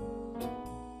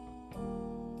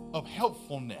of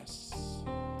helpfulness,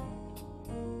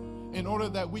 in order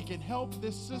that we can help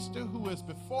this sister who is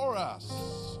before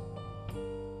us,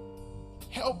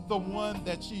 help the one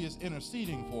that she is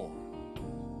interceding for.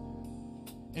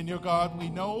 And dear God, we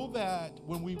know that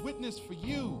when we witness for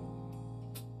you,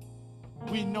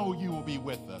 we know you will be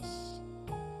with us.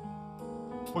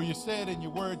 For you said in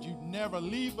your word, you'd never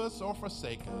leave us or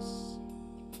forsake us.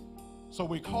 So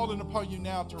we're calling upon you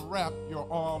now to wrap your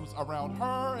arms around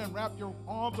her and wrap your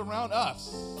arms around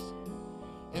us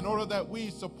in order that we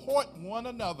support one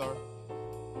another.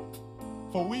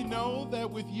 For we know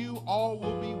that with you all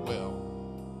will be well.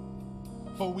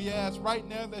 For we ask right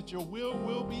now that your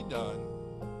will be done.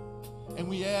 And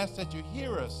we ask that you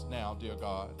hear us now, dear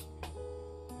God.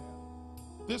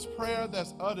 This prayer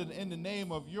that's uttered in the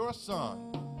name of your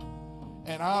Son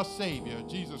and our Savior,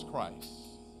 Jesus Christ.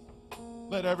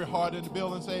 Let every heart in the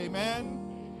building say amen,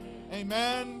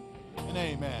 amen, and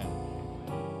amen.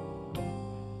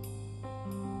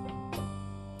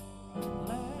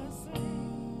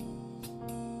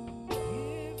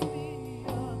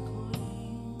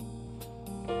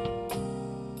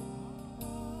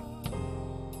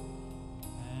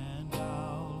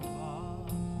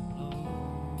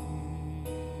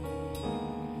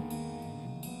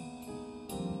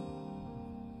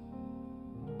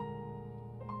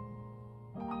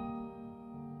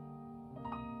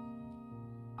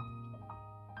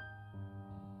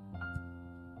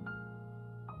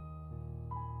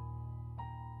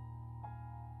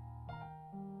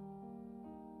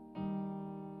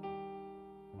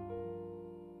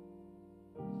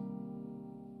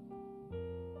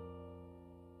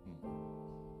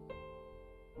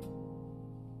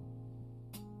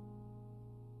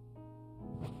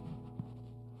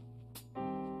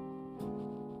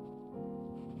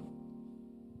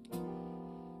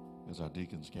 As our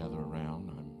deacons gather around,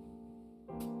 I'm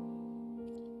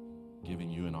giving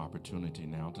you an opportunity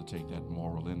now to take that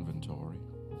moral inventory.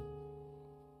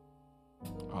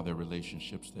 Are there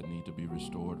relationships that need to be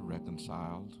restored,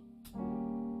 reconciled?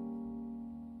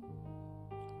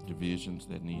 Divisions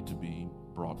that need to be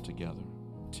brought together?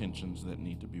 Tensions that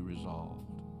need to be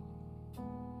resolved?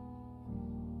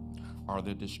 Are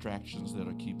there distractions that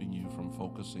are keeping you from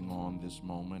focusing on this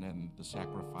moment and the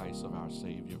sacrifice of our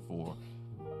Savior for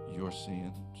your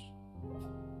sins?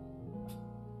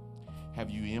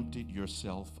 Have you emptied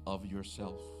yourself of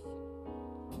yourself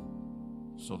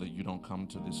so that you don't come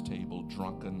to this table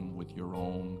drunken with your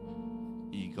own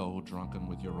ego, drunken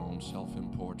with your own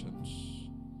self-importance?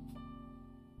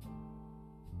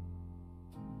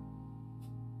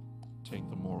 Take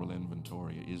the moral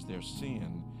inventory. Is there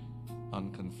sin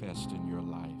unconfessed in your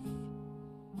life?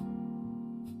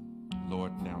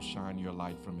 Lord, now shine your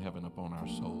light from heaven upon our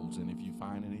souls. And if you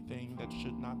find anything that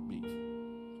should not be,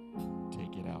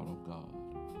 take it out, oh God.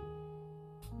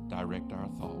 Direct our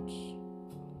thoughts.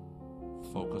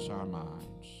 Focus our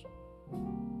minds.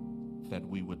 That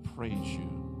we would praise you.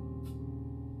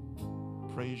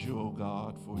 Praise you, oh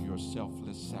God, for your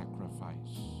selfless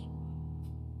sacrifice,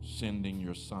 sending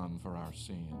your Son for our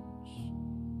sins.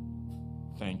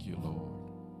 Thank you, Lord,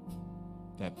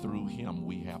 that through him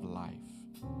we have life.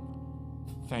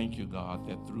 Thank you, God,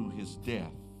 that through his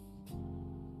death,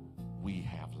 we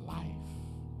have life.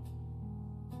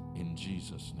 In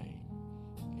Jesus' name,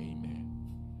 amen.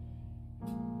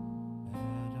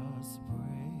 Let us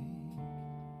break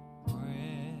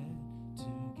bread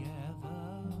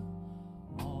together.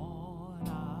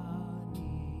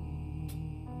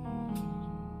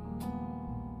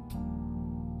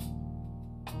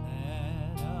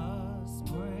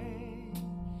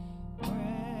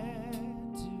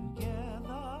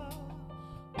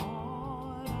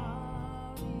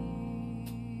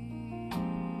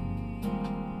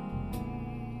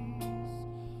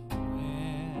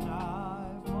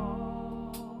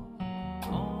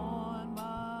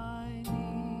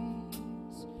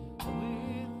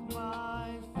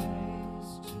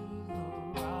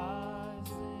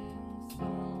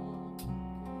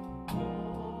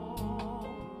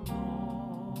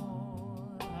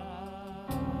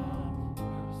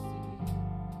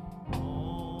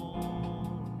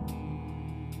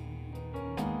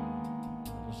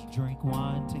 drink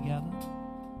wine together.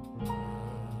 Let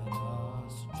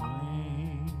us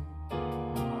drink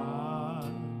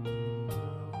wine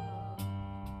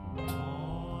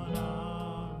on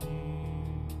our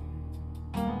knees.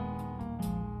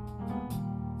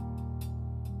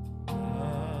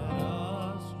 Let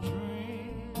us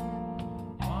drink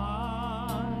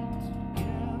wine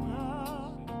together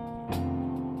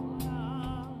on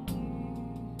our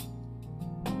knees.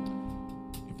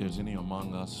 If there's any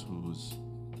among us who's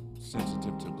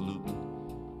sensitive to gluten,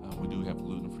 we do have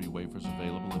gluten-free wafers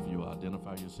available. If you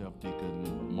identify yourself,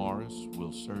 Deacon Morris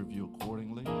will serve you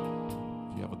accordingly.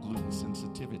 If you have a gluten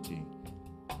sensitivity,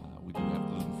 we do have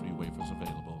gluten-free wafers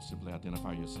available. Simply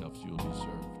identify yourselves, you'll be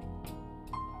served.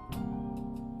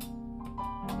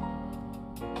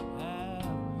 Have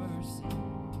mercy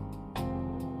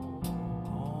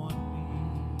on me.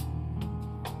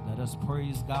 Let us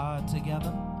praise God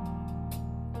together.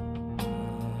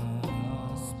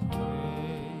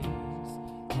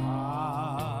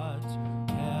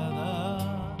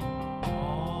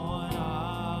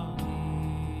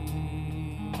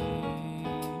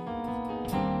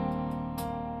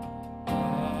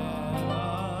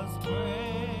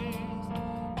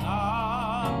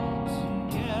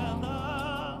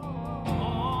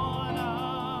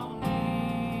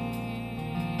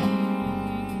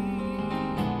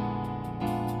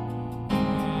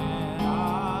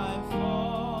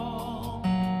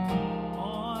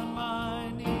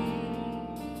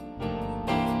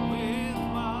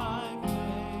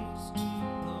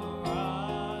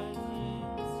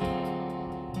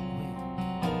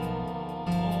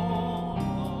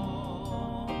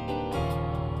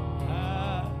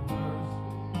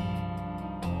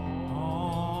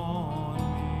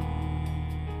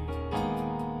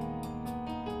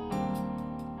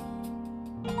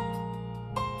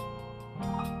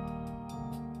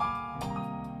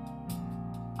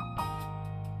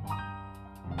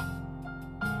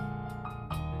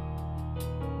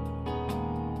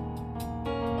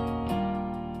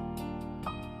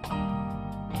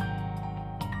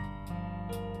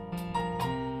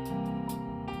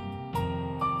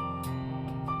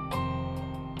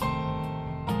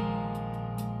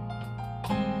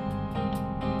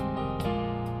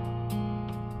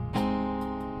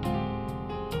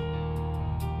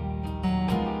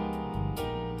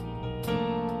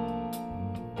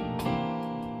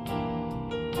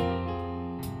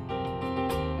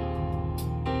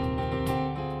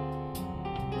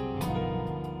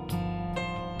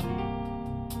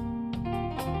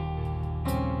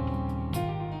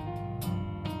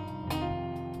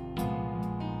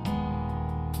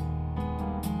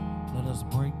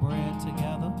 Break bread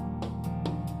together.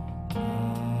 Let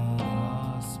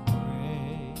us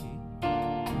break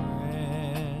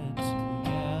bread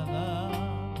together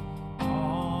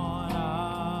on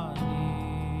our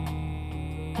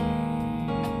knees.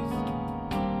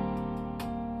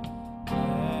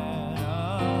 Let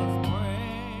us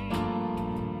break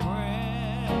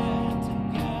bread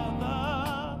together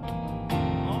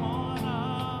on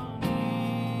our knees.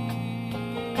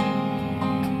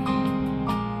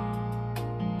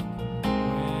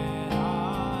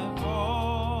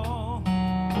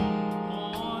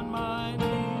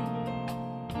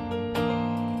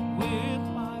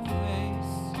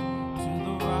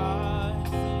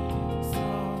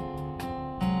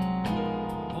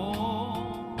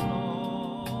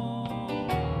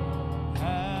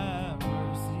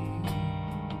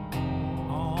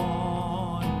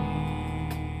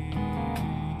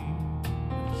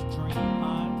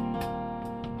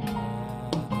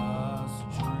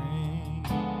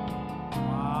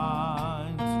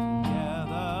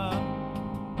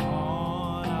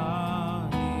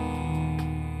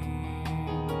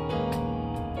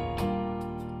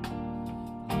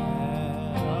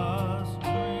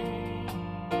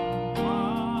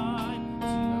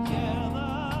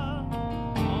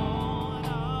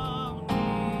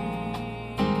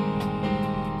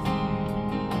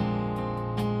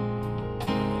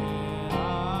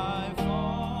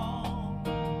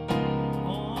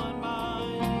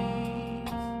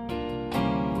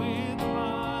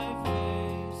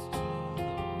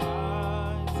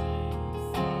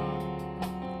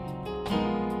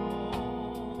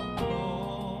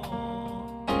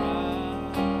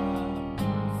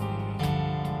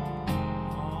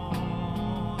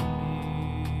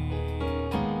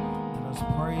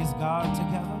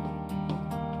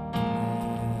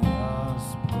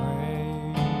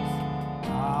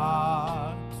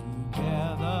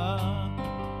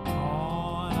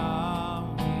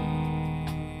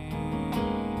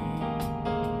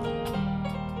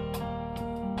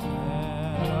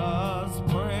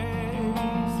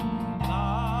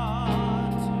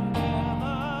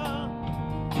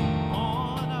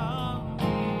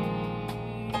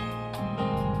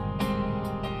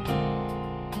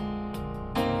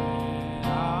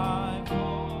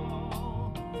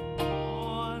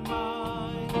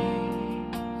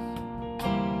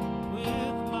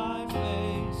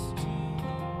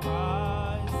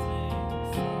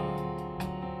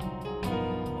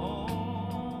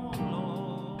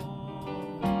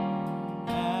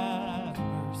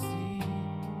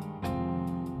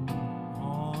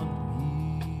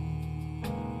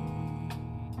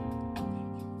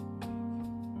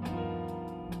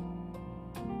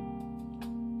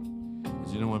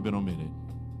 one been omitted?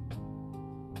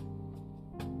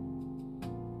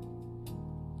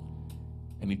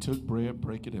 And he took bread,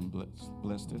 brake it, and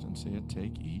blessed it, and said,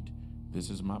 take, eat. This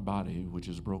is my body, which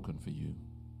is broken for you.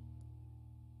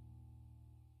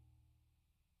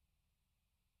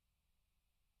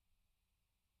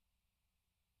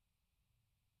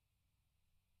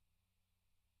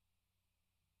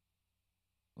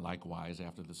 Likewise,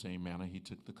 after the same manner, he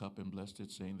took the cup and blessed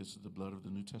it, saying, this is the blood of the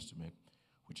New Testament,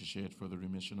 which is shed for the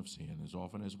remission of sin. As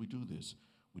often as we do this,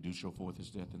 we do show forth his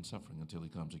death and suffering until he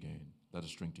comes again. Let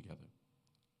us drink together.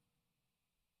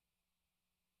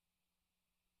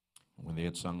 And when they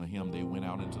had sung a hymn, they went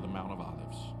out into the Mount of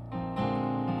Olives.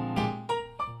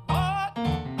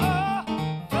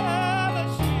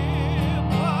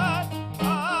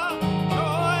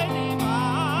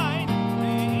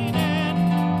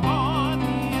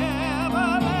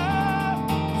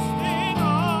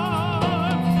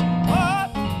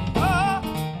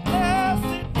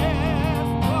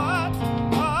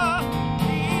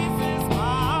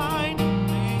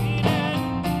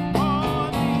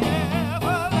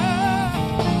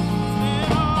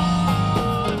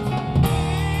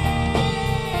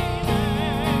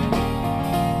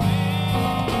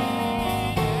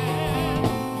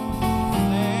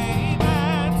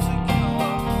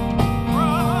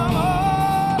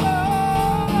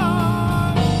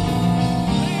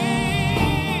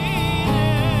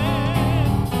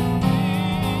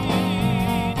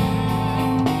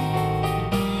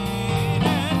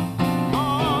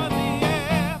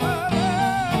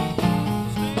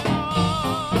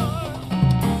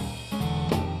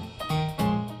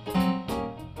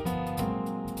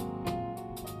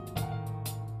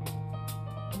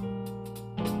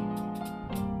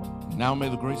 Now may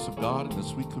the grace of God and the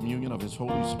sweet communion of his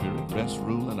Holy Spirit rest,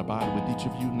 rule, and abide with each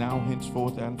of you now,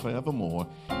 henceforth, and forevermore.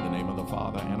 In the name of the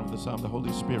Father, and of the Son, and the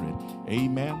Holy Spirit.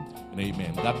 Amen and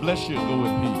amen. God bless you. Go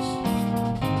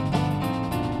in peace.